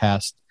over the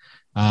past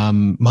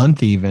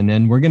month even.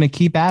 And we're going to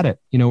keep at it.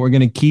 We're going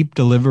to keep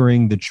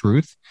delivering the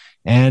truth.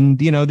 And,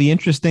 the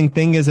interesting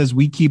thing is, as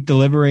we keep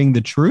delivering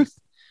the truth,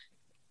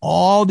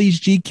 all these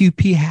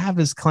GQP have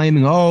is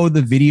claiming, oh,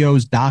 the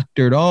video's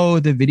doctored. Oh,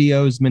 the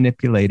video's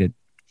manipulated.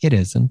 It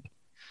isn't.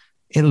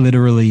 It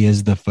literally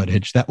is the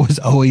footage. That was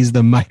always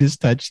the Midas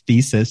Touch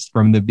thesis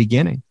from the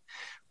beginning,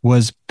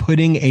 was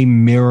putting a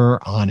mirror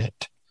on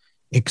it,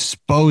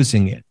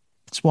 exposing it.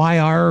 That's why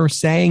our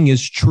saying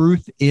is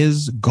truth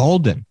is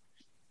golden.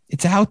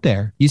 It's out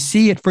there. You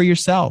see it for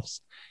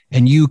yourselves.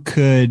 and you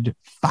could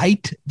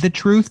fight the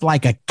truth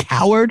like a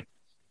coward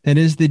that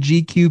is the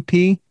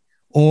GQP,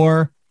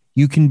 or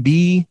you can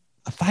be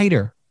a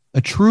fighter,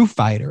 a true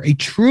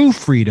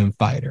freedom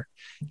fighter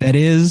that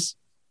is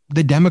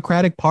the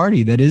Democratic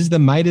Party, that is the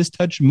Midas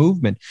Touch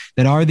movement,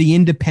 that are the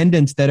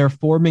independents that are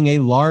forming a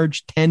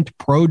large tent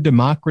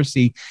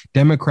pro-democracy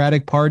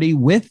Democratic Party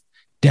with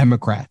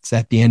Democrats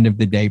at the end of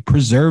the day,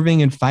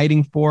 preserving and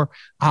fighting for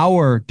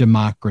our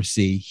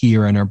democracy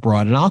here and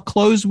abroad. And I'll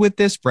close with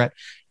this, Brett.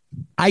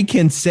 I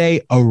can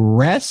say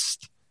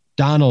arrest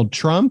Donald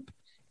Trump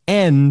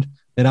and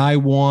that I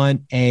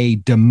want a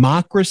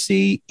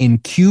democracy in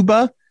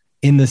Cuba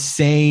in the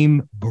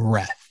same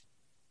breath.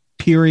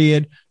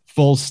 Period.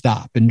 Full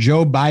stop. And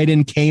Joe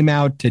Biden came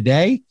out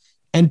today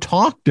and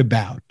talked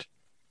about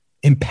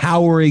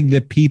empowering the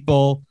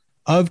people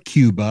of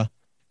Cuba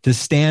to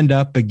stand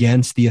up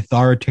against the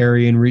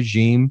authoritarian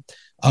regime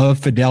of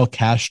Fidel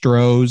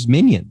Castro's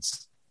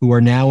minions who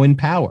are now in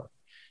power.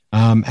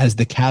 As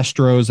the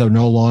Castros are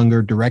no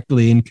longer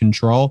directly in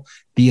control,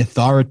 the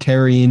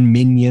authoritarian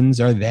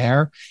minions are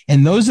there.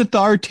 And those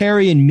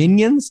authoritarian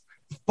minions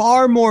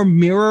far more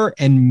mirror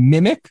and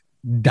mimic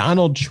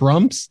Donald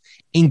Trump's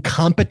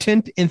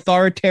incompetent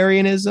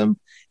authoritarianism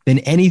than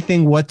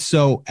anything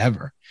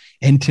whatsoever.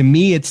 And to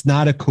me, it's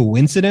not a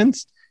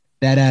coincidence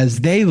that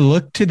as they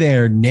look to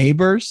their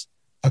neighbors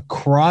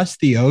across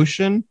the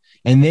ocean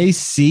and they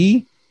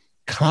see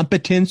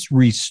competence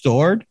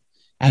restored,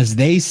 as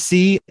they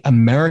see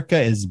America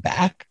is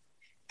back,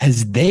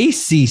 as they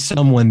see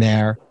someone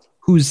there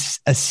who's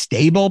a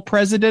stable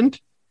president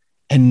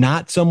and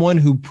not someone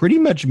who pretty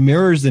much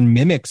mirrors and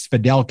mimics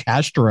Fidel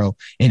Castro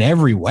in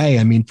every way.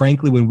 I mean,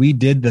 frankly, when we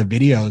did the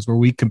videos where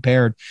we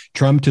compared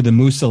Trump to the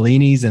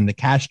Mussolinis and the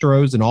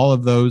Castros and all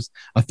of those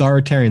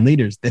authoritarian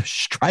leaders, they're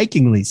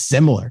strikingly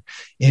similar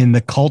in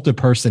the cult of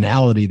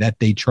personality that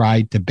they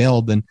tried to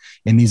build and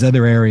in these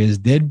other areas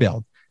did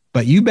build.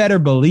 But you better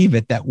believe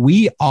it that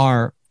we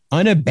are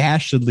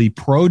unabashedly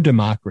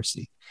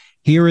pro-democracy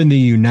here in the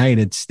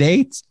United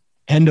States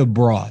and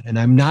abroad. And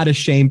I'm not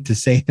ashamed to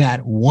say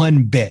that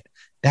one bit.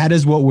 That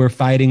is what we're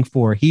fighting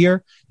for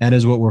here. That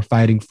is what we're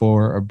fighting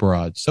for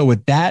abroad. So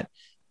with that,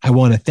 I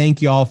want to thank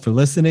you all for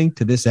listening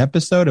to this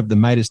episode of the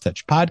Midas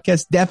Touch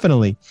podcast.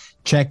 Definitely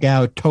check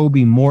out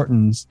Toby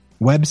Morton's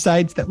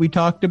websites that we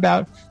talked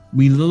about.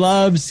 We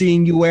love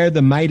seeing you wear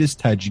the Midas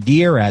Touch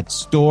gear at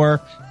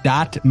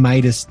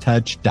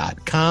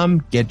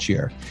store.midastouch.com. Get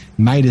your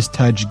Midas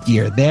Touch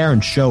gear there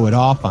and show it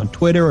off on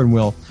Twitter, and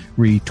we'll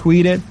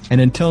retweet it. And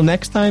until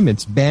next time,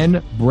 it's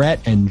Ben, Brett,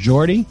 and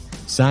Jordy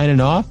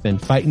signing off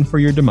and fighting for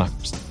your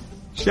democracy.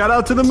 Shout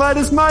out to the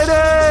Midas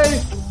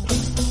Mighty!